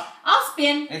 Aw. I'll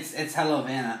spin. It's Hello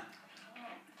Vanna.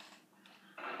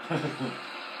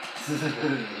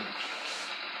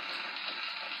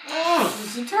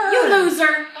 Lose a turn. You loser.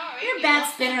 Sorry, You're a you bad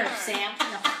lost your spinner, turn. Sam. No.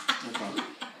 No problem.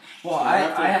 Well, So I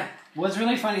have to- I what's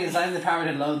really funny is I have the power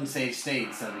to load and save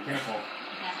states, so be careful.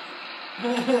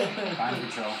 Time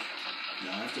control. Yeah,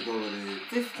 I have to go with a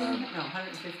 50? No,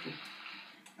 150.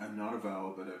 I'm not a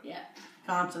vowel, but Yeah.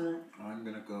 Consonant. I'm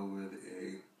gonna go with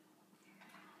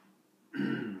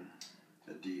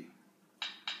a D.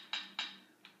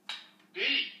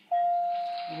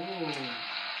 Ooh.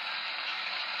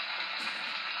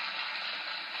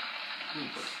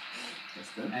 That's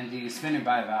good. And do you spin or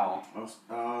buy a vowel?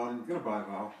 I'm gonna buy a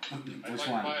vowel. Which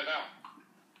one? And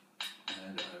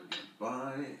I'm gonna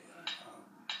buy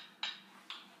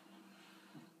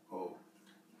O.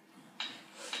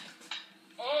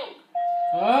 Oh!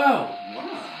 Wow.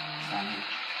 Funny.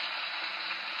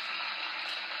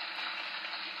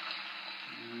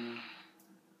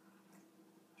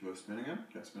 Do I spin again?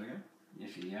 Can I spin again?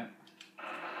 If you, yep.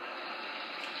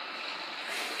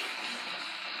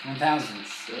 1,000.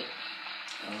 Shit.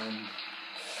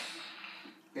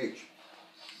 H.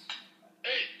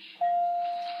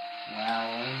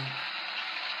 Wow.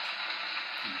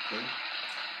 Okay.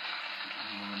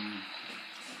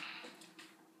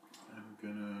 I'm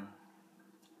gonna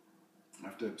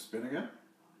have to spin again?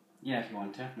 Yeah, if you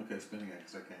want to. Okay, spin again,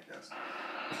 because I can't guess.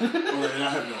 Oh, wait, I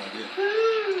have no idea.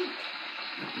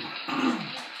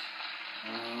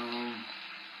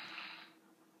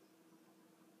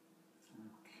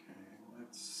 Okay,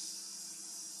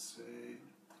 let's say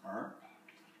R.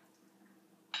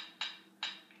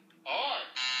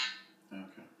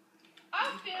 Okay.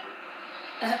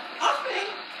 Austin.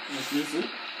 Let's use it.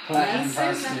 Platinum Yes,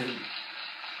 prostitute.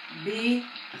 B.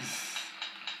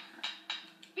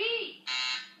 B.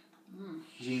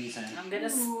 Gene's turn. I'm gonna.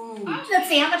 Ooh. Let's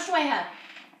see. How much do I have?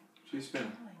 She's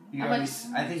spinning. You How already, much?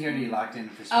 I think you already locked in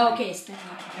for spinning. Oh, okay. Spin.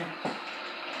 Okay.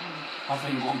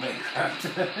 Hopefully you won't bankrupt.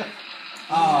 It's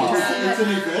Oh.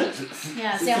 an event.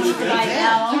 Yeah. It's See, I an wanted to buy a event.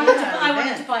 vowel. I Yeah, wanted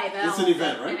event. to buy a vowel. It's an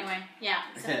event, but right? Anyway. Yeah.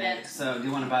 It's an Okay, event. so do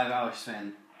you want to buy a vowel or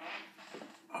spin?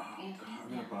 Oh, God, I'm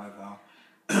gonna buy a vowel.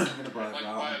 I'm gonna buy a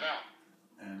vowel.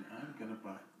 And I'm gonna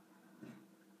buy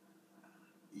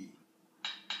E.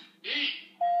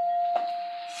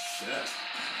 Shit.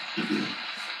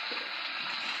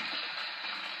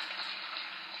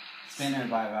 Spin or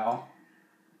buy a vowel?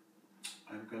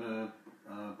 I'm gonna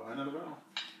buy another vowel.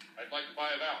 I'd like to buy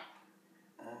a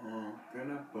vowel.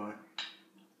 Gonna buy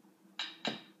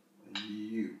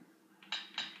you.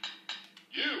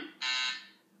 You.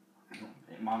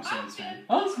 Mom said spin.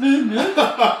 I'll spin.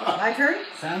 My turn?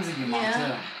 Sounds like your mom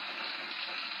Yeah.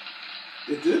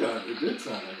 It did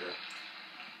sound like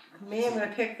her. Me, I'm going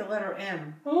to pick the letter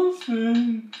M. too. I'll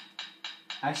spin.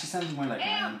 Actually, sounds more like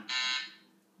mine.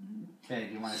 Okay,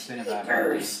 do you want to spin it back?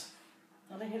 First.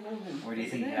 Oh, they hit one. Or do you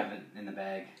think you have it in the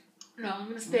bag? No, I'm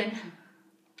gonna spin.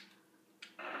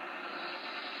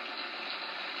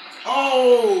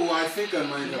 Oh, I think I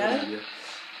might have got an it? idea.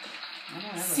 I don't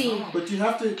have a C. vowel. But do you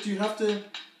have to?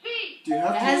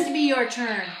 It has to be your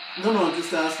turn. No, I'm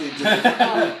just asking. Does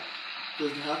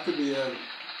it have to be a?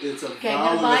 It's a Okay, vowel.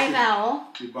 I'm gonna buy a unless vowel.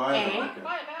 You buy a A. vowel. Okay.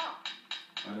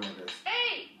 I know what it is.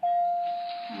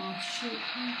 Oh shoot.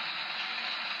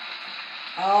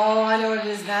 Oh, I know what it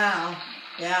is now.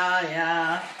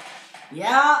 Yeah.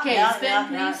 Okay, yeah, spin,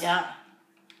 yeah, please. Yeah.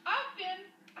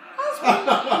 Oh,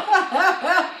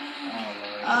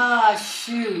 Lord. Ah,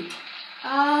 shoot.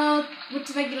 What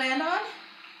did I land on?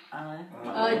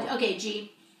 Okay,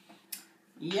 G.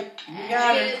 Yep, you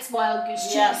got it. It's wild goose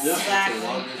chase. Yes. Yeah, Exactly. it's a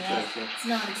long Yeah. chase, yeah. It's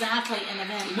not exactly an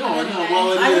event. No, but I know. anyway.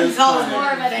 Well, it I wouldn't is call it kind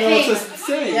more of a No, it's a thing.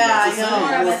 saying. Yeah, It's a I know. saying.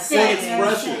 More of a It's an thing.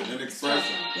 expression. An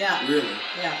expression. Yeah. Really.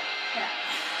 Yeah.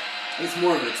 It's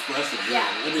more of an expression. Really. Yeah.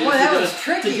 I mean, Boy, if that you was get it-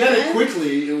 tricky, To get it man.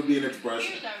 quickly, it would be an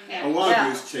expression. Yeah. A wild Yeah.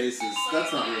 goose chases.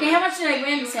 That's not really. Okay, how much did I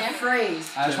win, Sam? Phrase.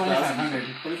 2,500.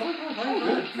 25? Oh,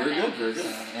 good. Very good. Very good.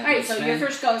 Alright, so your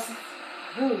first goes.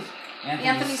 Who's?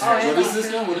 Anthony's Oh, first. What is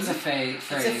this now? What It's is a it? phrase.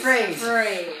 It's a phrase.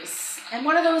 Phrase. And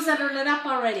what are those that are lit up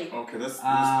already? Okay, that's.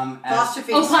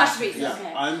 Apostrophe. Oh, apostrophes. Yeah,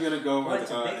 Okay. I'm gonna go Oh, with it's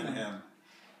a big an one. M.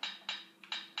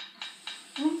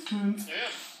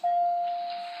 Yes.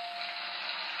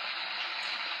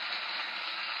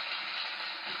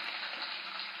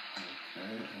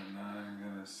 Okay, and I'm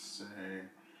gonna say.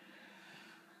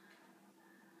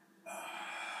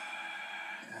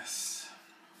 Yes.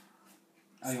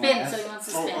 Oh, you Spin, want so S?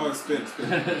 he wants to spin.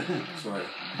 Spin. Sorry.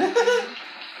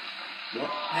 What?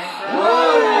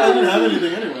 Oh, I didn't have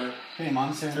anything anyway. Okay,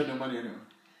 Mom's I turn. had no money anyway.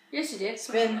 Yes, you did.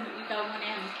 Spin. You got one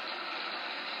M.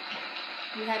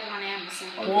 You had one M, so.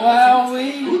 Okay.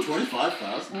 Wowee. Ooh,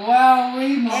 25,000.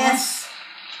 Wowee, Mom. S.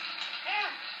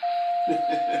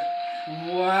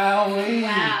 Wowee.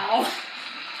 Wow.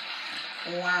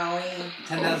 Wowie.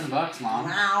 $10,000, Mom.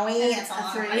 Wowie. It's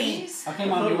a Threes. Okay,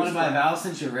 Mom, do you want to buy a vowel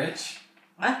since you're rich?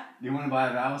 What? Do you want to buy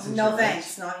a vowel since No you're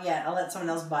thanks, not yet. I'll let someone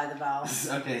else buy the vowel. rich?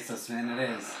 Okay, so spin it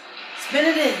is. Spin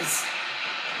it is.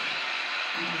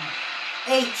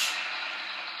 H.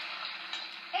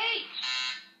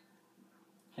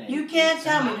 Okay, You can't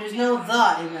tell me there's no the in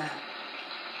that.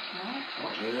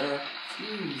 Oh, there.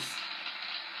 Jeez.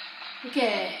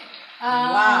 Okay.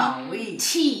 Wowee.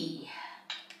 T.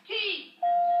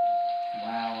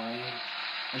 Wowee.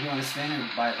 Do you want to spin or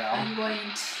buy a vowel? I'm going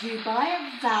to buy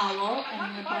a vowel and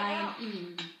I'm going to buy an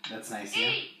E. That's nice,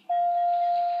 yeah.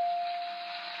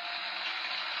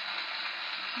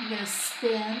 I'm going to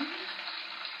spin.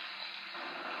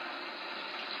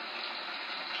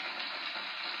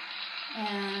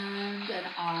 And an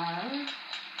R.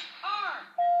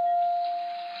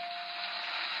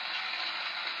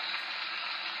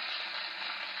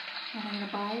 And I'm going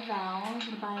to buy a vowel. I'm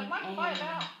going to buy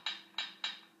an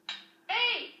A.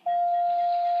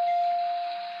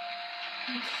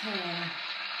 Okay.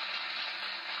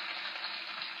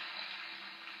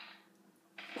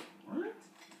 What?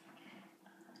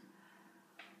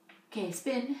 Okay,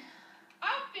 spin.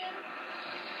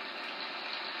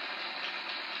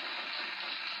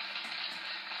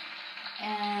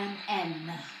 And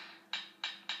N.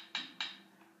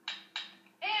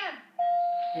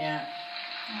 Yeah.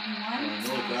 Only one? I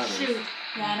know what that is. Shoot.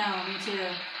 Yeah, I know, me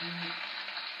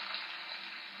too.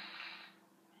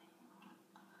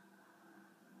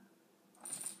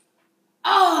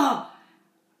 Oh!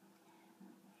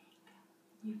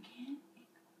 You can't.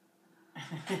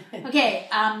 Okay,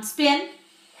 spin.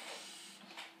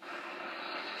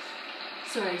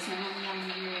 Sorry, so I'm not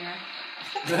in your ear.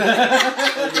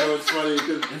 I know, it's funny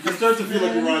because you start to feel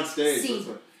like you're on stage. C. That's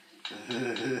what.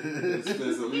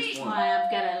 There's at least one. Why,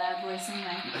 I've got a loud voice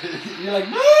anyway. You're like,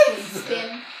 Okay,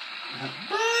 spin.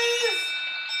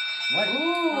 what?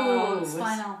 Oh, Ooh. it's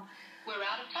final. We're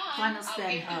out of time. Final spin.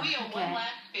 I'll give the wheel Okay. one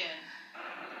last spin.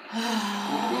 Go,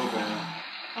 Van.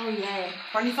 Oh, yay.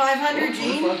 2,500,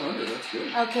 Gene. 2,500, that's good.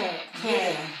 Okay,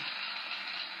 okay.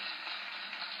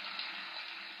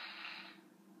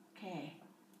 Okay.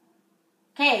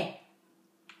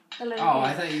 The letter Oh, K.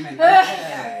 I thought you meant.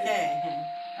 Okay.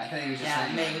 I thought you were just Yeah,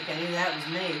 saying. make. I knew that was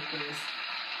make.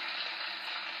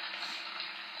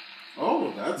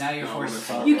 Oh, that's Now you're not forced what to I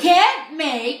follow. thought. You can't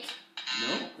make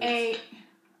No. a.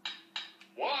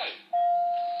 Why?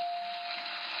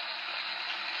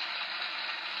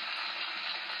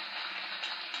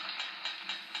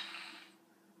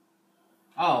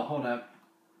 Oh, hold up.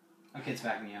 Okay, it's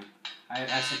backing you. I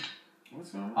asked it.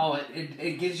 What's going on? Oh,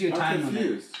 it gives you a time I'm limit.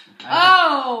 confused.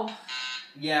 Oh!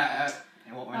 Yeah,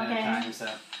 it won't run out of Okay. time, so.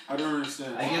 I don't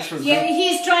understand. I guess we're Yeah,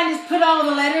 he's trying to put all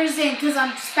the letters in because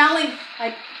I'm spelling.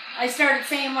 I started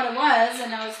saying what it was,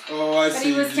 and I was. Oh, I But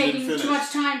see. he was You taking didn't too finish.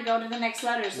 much time to go to the next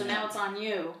letter, so now it's on you.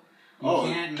 You Oh,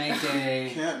 can't make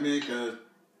a. Can't make a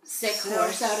Sick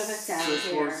horse out of a sow six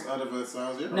here. horse out of a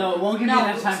sow zero. No, it won't give No, you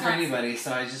enough it's time for not. anybody,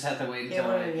 so I just have to wait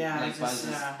until it like it's buzzes.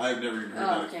 just, I've never even heard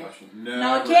Oh, that okay. expression.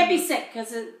 No, it can't be sick because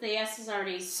the S is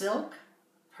already. silk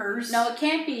purse. No, it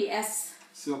can't be S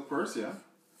Silk purse, yeah.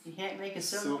 You can't make a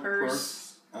silk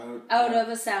purse. out of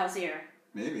a sow's ear.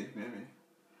 Maybe.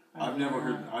 I've never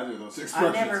heard either of those I've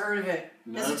expressions. never heard of it.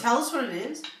 Does it tell us what it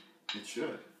is? It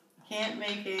should. Can't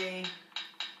make a.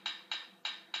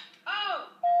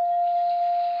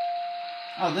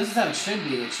 Oh, this is how it should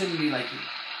be. It shouldn't be like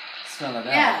spell it out.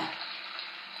 Yeah.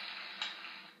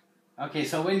 Okay,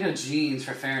 so wait until jeans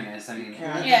for fairness. I mean,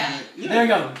 Yeah. there we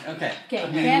go. Okay. Okay,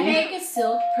 Okay, can't move. make a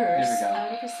silk purse There we go.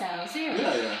 out of a sow's ear.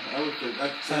 Yeah. I would think.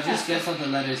 So just guess what the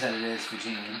letters that it is for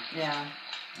Jean, Yeah.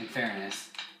 in fairness.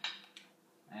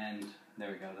 And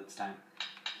there we go, that's time.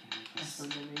 That's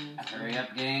what it means. Hurry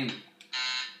up, game.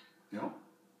 No.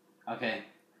 Okay.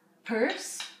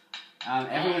 Purse?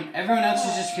 Everyone else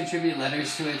should just contribute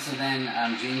letters to it, so then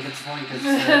Jean gets the point,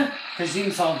 because Jean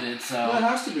solved it, so... No, it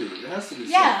has to be. It has to be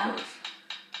Yeah. silk purse.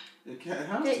 It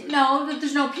has to be. No,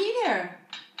 there's no P there.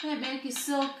 Can't make a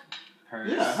silk. Purse.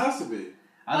 Yeah, it has to be.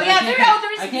 Oh, yeah, there is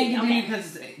a I P. can't continue Okay.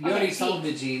 because you Okay, already P. solved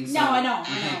it, Jean, so No, I know, you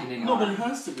can't continue No, but on. it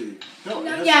has to be. No,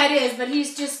 No, it has yeah, to it is, but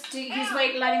he's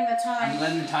letting the I'm time.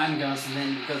 letting the time go, so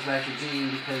then it goes back to Jean,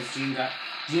 because Jean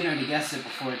already guessed it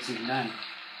before it's even done.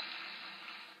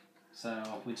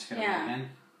 So, we just gotta Yeah. wait again.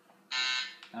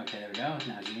 Okay, there we go.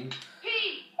 Now Jean.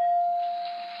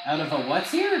 Out of a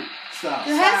what's here? Stop.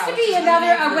 There has to be Sow. a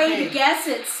way to guess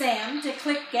it, Sam, to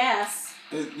click guess.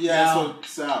 Yeah, No.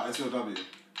 S-O-W.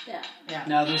 Yeah.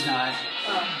 No, there's not.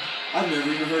 Oh. I've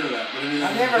never even heard of that. But I mean,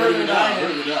 I've never heard of it now. either.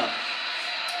 Heard of it now.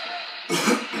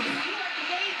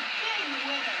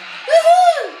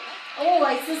 Woohoo! Oh,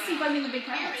 I just see finding the big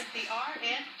Here cards. is the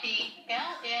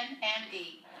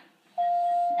RSTLNNE.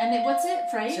 And then what's it?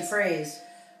 Phrase? It's a phrase.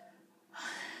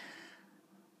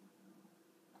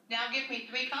 Now give me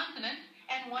 3 consonants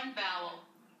and 1 vowel.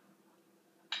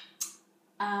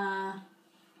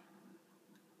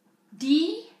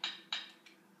 D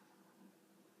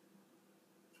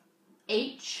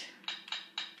H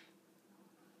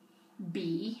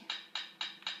B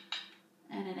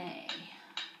and an A.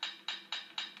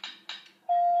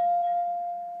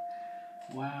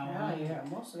 Wow. Yeah, you got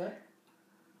most of it.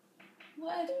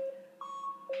 What?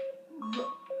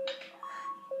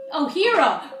 Oh,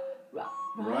 hero.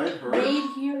 Right, her. Raid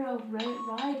hero.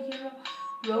 Ride hero.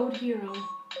 Road hero.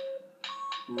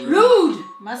 Rude. Rude.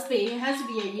 Must be. It has to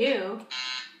be a U.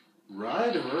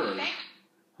 Ride or herd?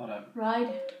 Hold up.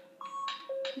 Ride.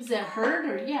 Is that herd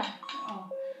or yeah? Oh.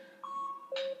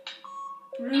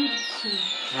 Rude.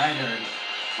 Right herd.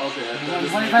 Okay, that You won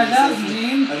doesn't make 25,000, any sense.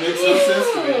 Jean. That makes no sense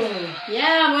to me.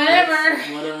 Yeah, whatever.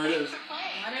 Whatever it is.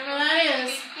 Whatever that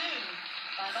is.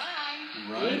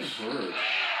 Bye-bye. Ride herd.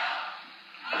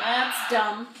 That's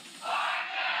dumb.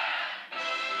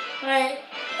 Right,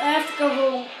 I have to go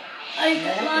home. I got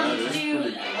That lunch is to do.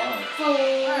 pretty wild.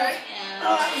 Alright.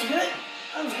 Oh, that was good.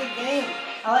 That was a good game.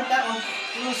 I like that one. A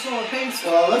little slower pace.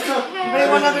 Let's not. Anybody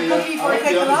want another cookie before I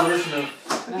take the them other off? version of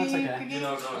No, it's okay. Cookie?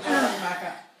 no. Back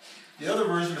up. The other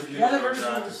version of The other Unicorn version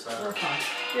Jack was is better. were fun. I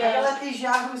gotta let these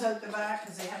yahoos out the back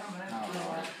because they haven't been out the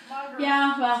door.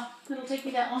 Yeah, well, it'll take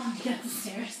me that long to get up the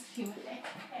stairs. My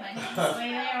way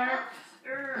they are.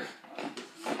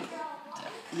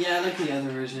 Yeah, I like the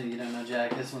other version of You Don't Know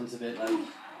Jack. This one's a bit like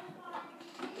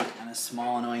kind of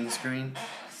small, annoying screen.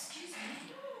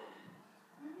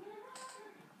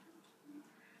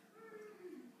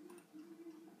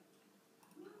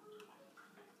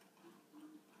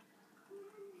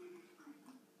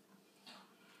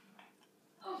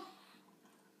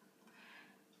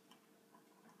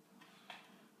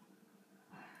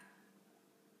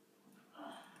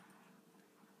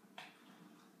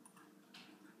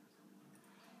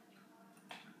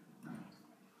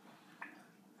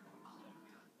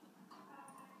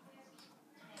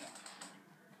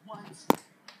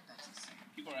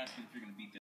 asking if you're going to beat